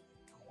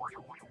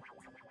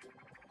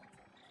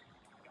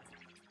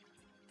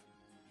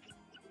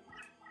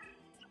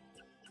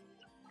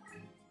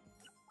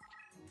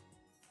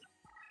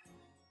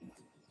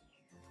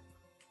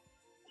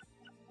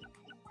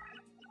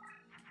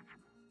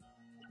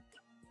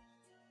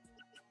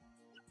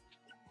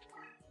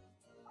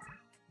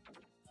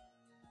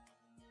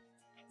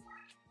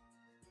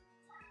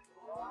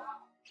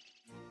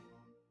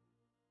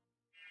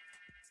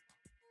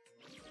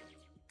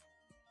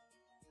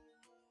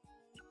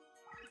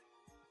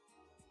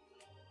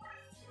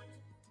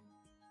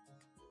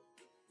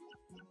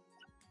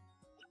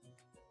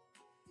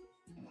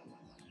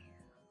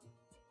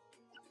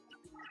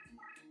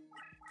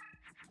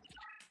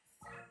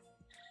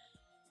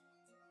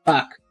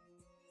 Fuck.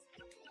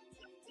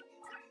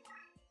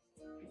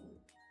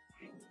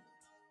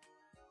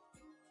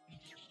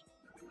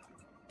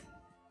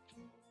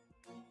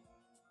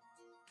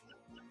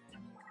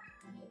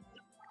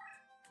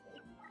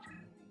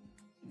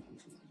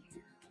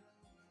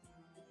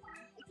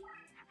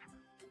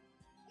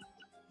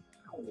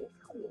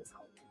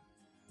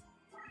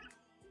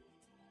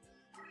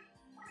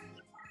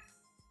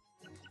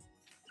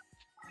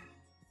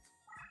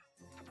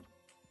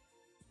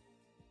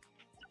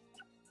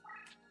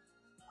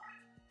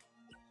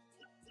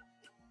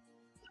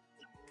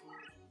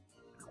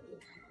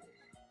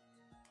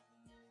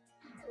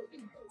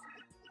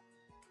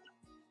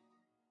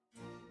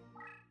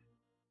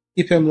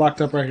 Keep him locked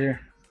up right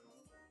here.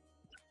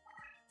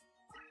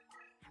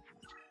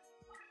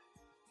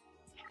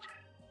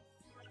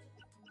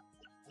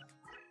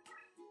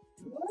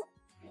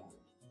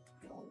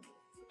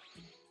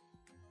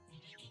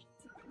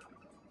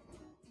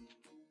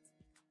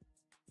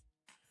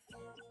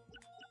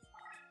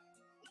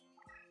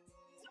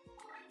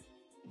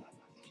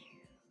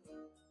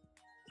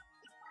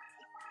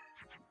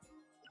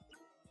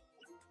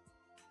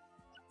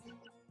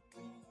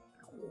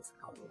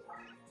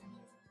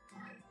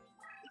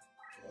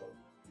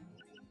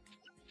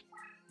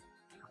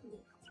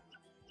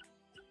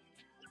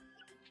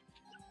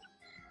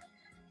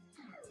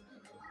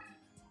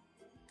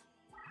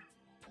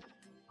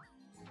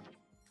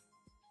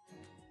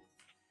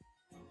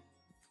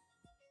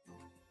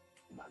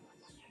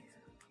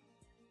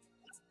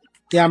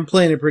 Yeah, I'm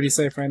playing it pretty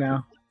safe right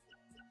now.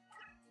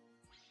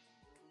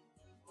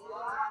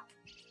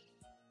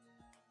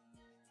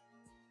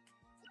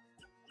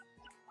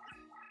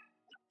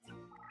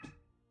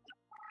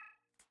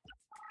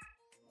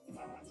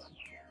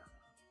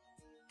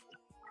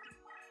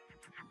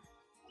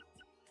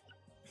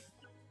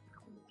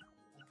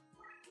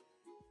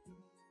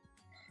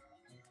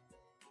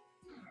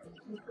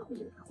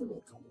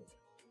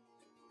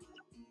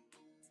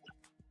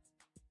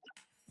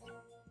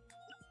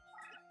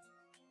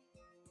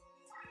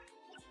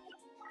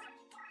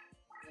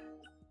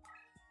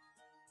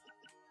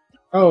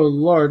 Oh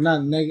Lord,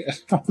 not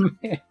negative. Oh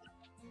man.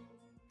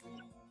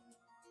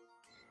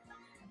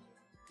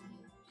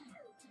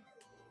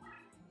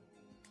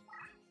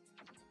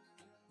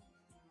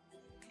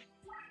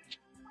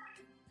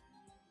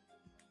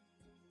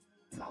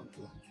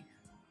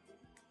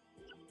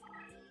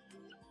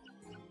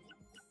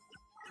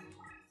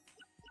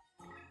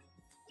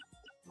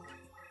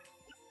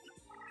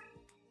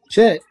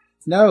 Shit.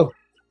 No.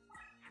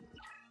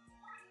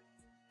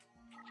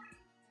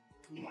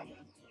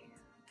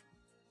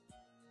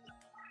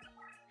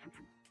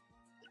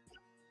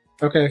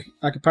 Okay,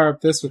 I can power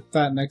up this with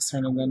that next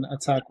turn and then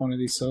attack one of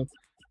these. So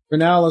for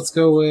now, let's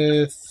go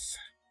with...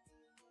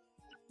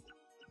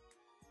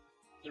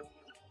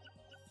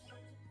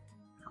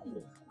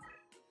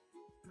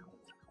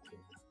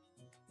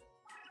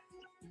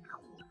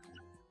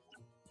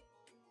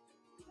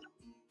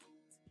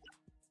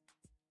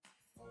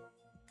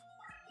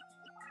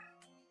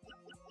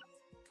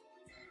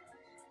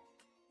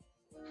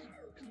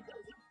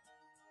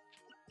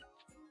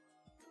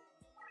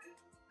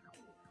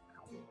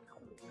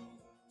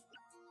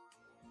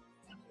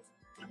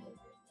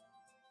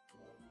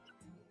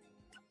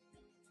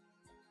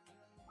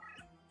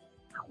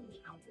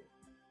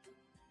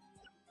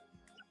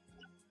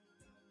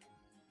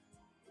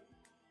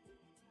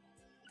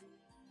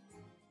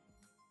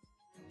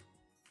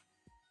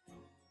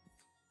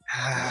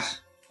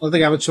 I don't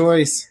think I have a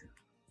choice.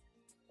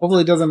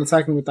 Hopefully it doesn't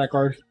attack me with that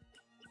card.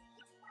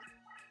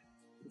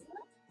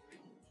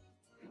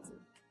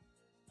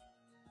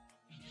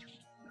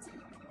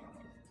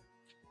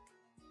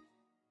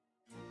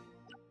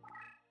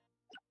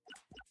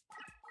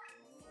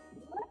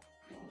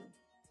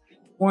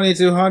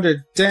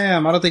 $2,200.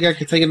 Damn, I don't think I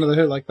can take another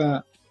hit like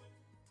that.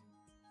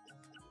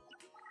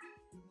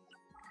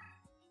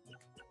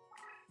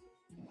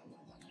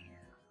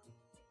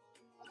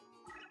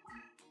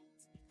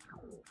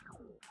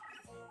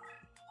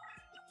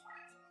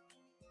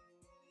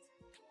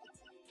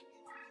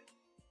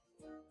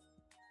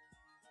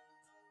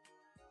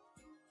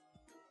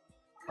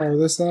 Power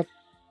this up.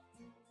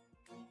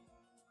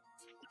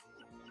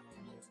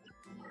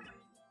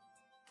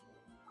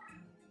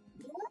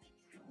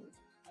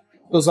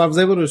 So I was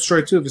able to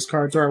destroy 2 of his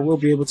cards, or I will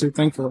be able to,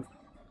 thankfully.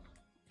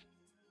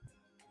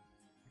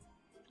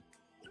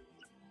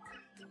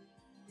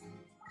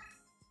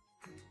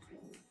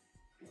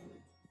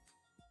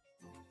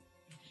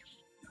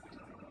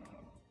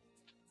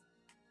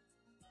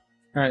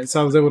 Alright,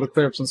 so I was able to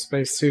clear up some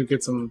space too,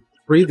 get some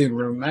breathing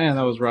room. Man,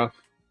 that was rough.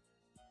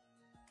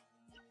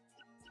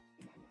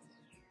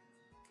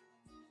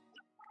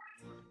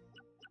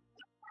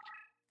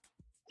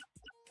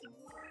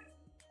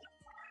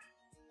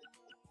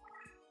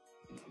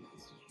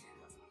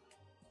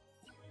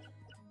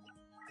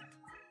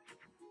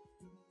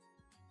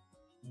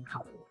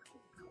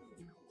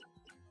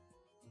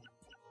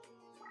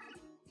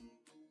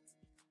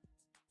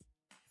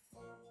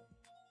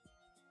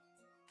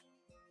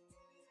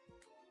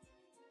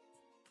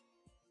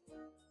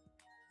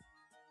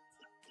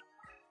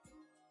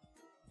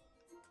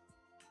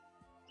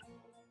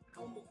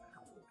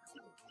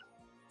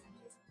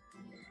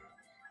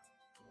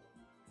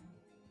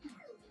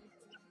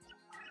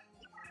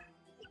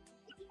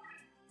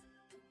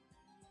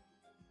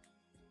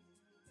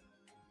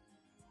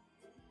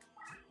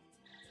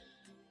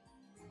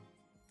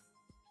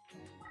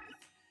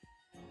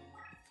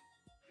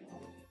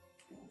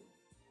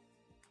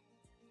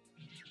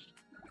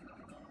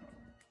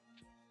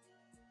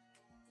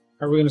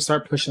 Are we going to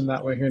start pushing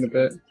that way here in a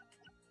bit?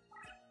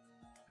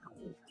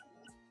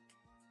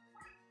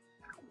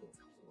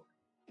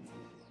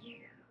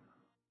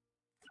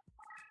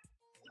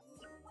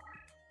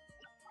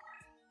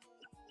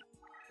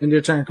 End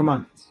your turn, come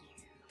on.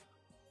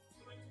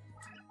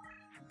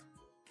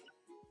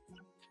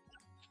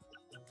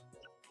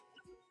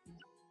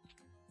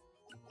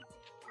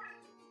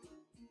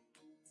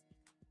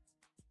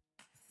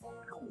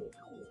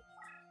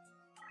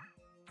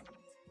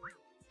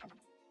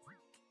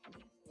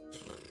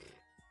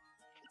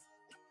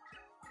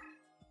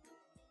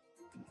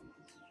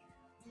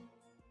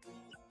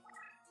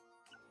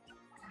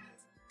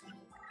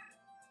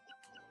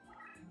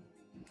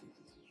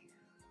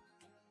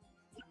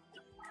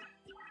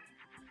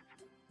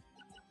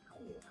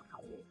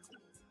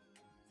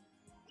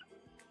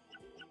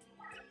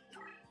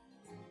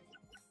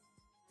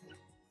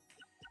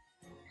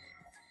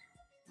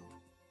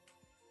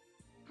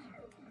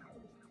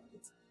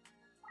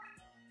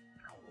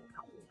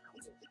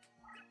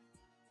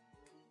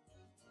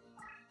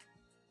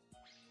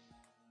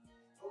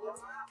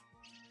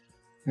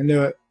 I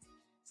knew it.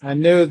 I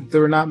knew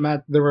there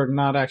were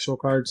not actual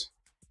cards.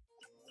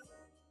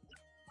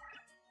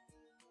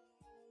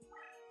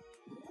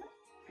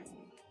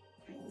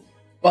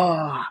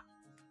 Ah,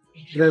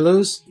 did I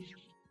lose?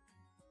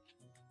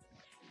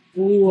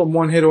 Ooh, I'm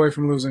one hit away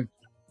from losing.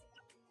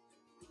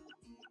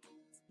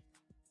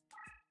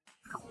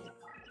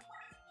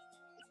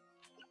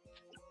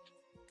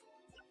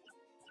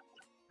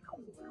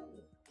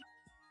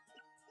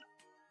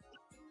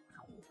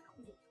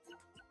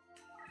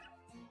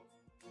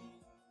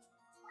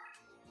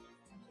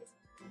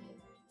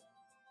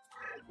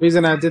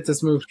 Reason I did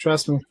this move,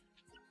 trust me.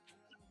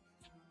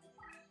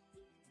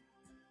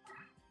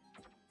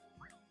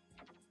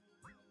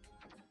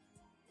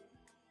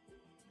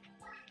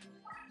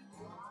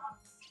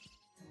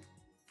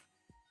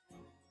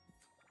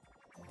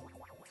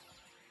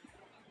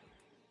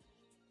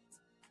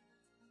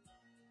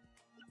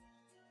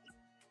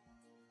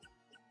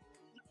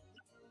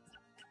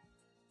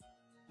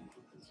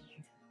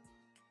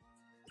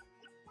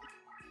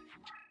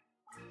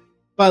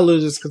 If I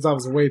lose, it's because I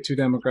was way too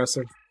damn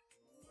aggressive.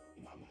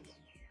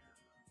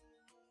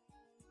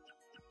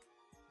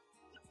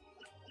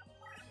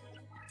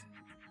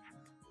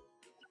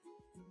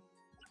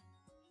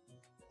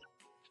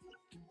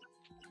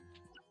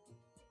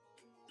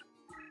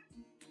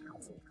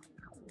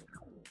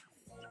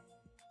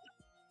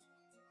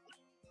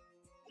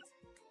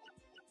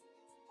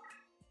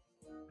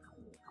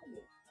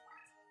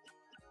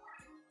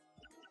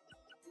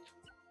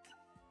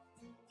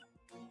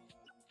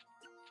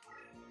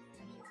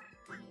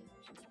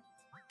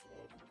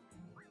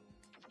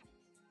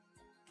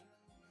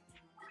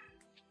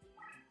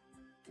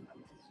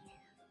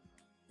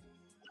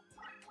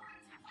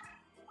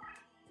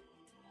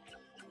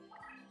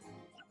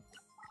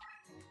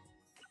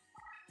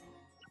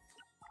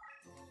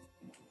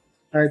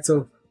 Alright,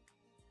 so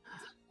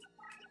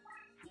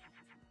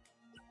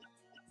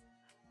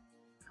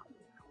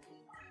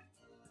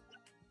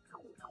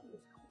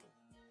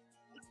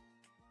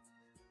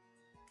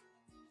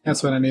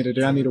that's what I need to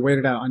do. I need to wait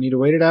it out. I need to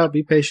wait it out,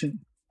 be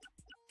patient.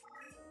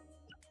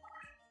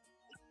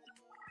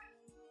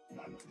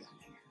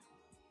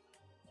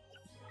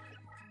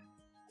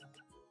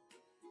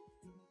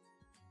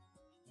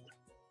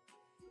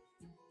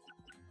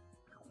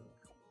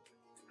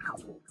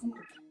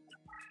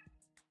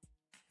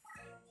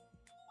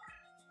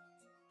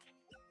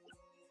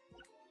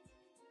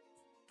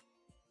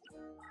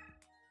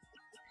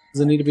 Does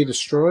it need to be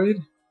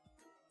destroyed?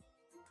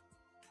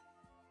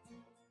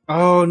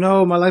 Oh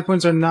no, my life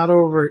points are not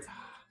over.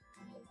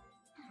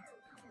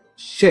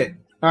 Shit.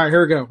 Alright,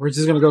 here we go. We're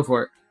just gonna go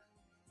for it.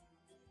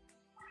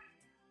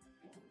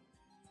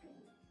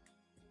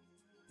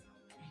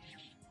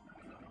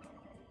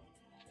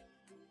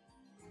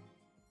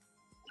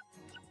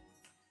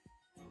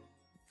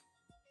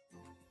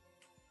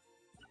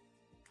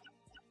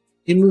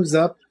 He moves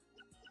up.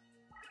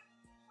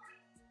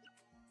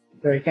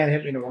 There, he can't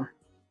hit me no more.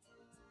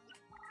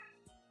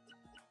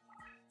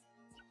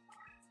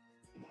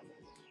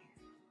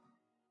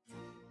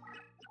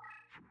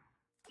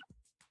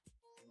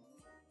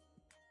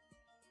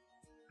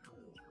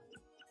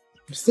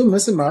 I'm still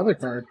missing my other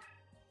card.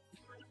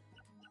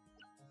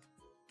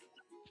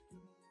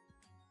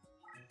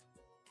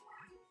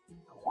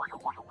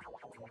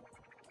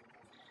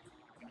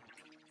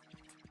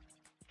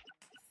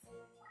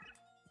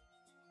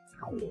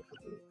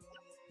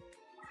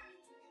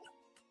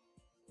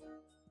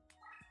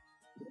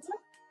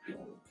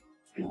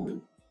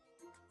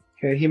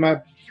 Okay, he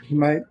might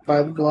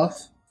buy the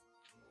bluff.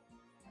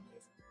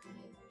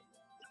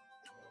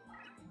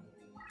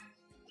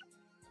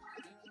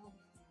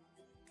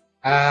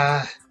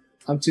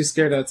 I'm too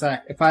scared to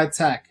attack. If I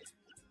attack,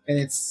 and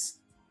it's...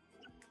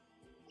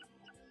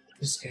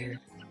 I'm scared.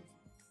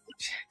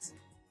 Shit.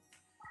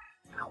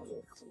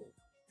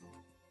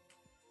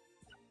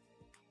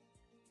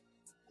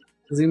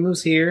 Because he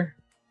moves here.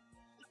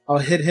 I'll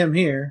hit him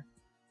here.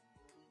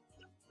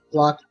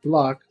 Block,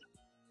 block.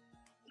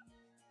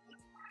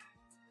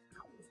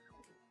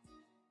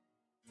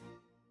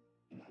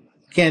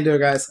 Can't do it,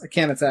 guys. I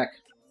can't attack.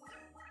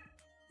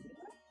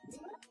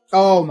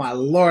 Oh my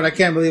lord, I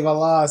can't believe I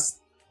lost.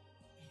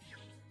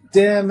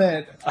 Damn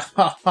it.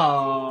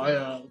 Oh,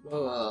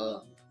 yeah.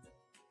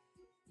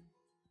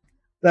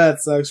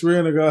 That sucks. We're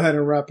gonna go ahead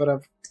and wrap it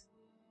up.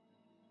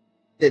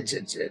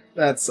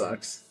 That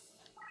sucks.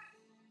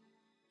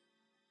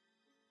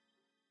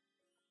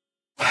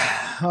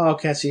 I'll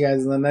catch you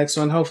guys in the next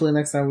one. Hopefully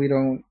next time we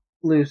don't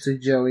lose to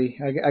Joey.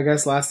 I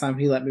guess last time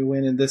he let me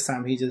win, and this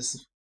time he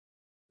just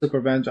took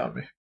revenge on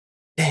me.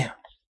 Damn.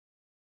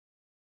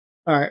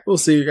 Alright, we'll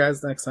see you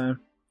guys next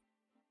time.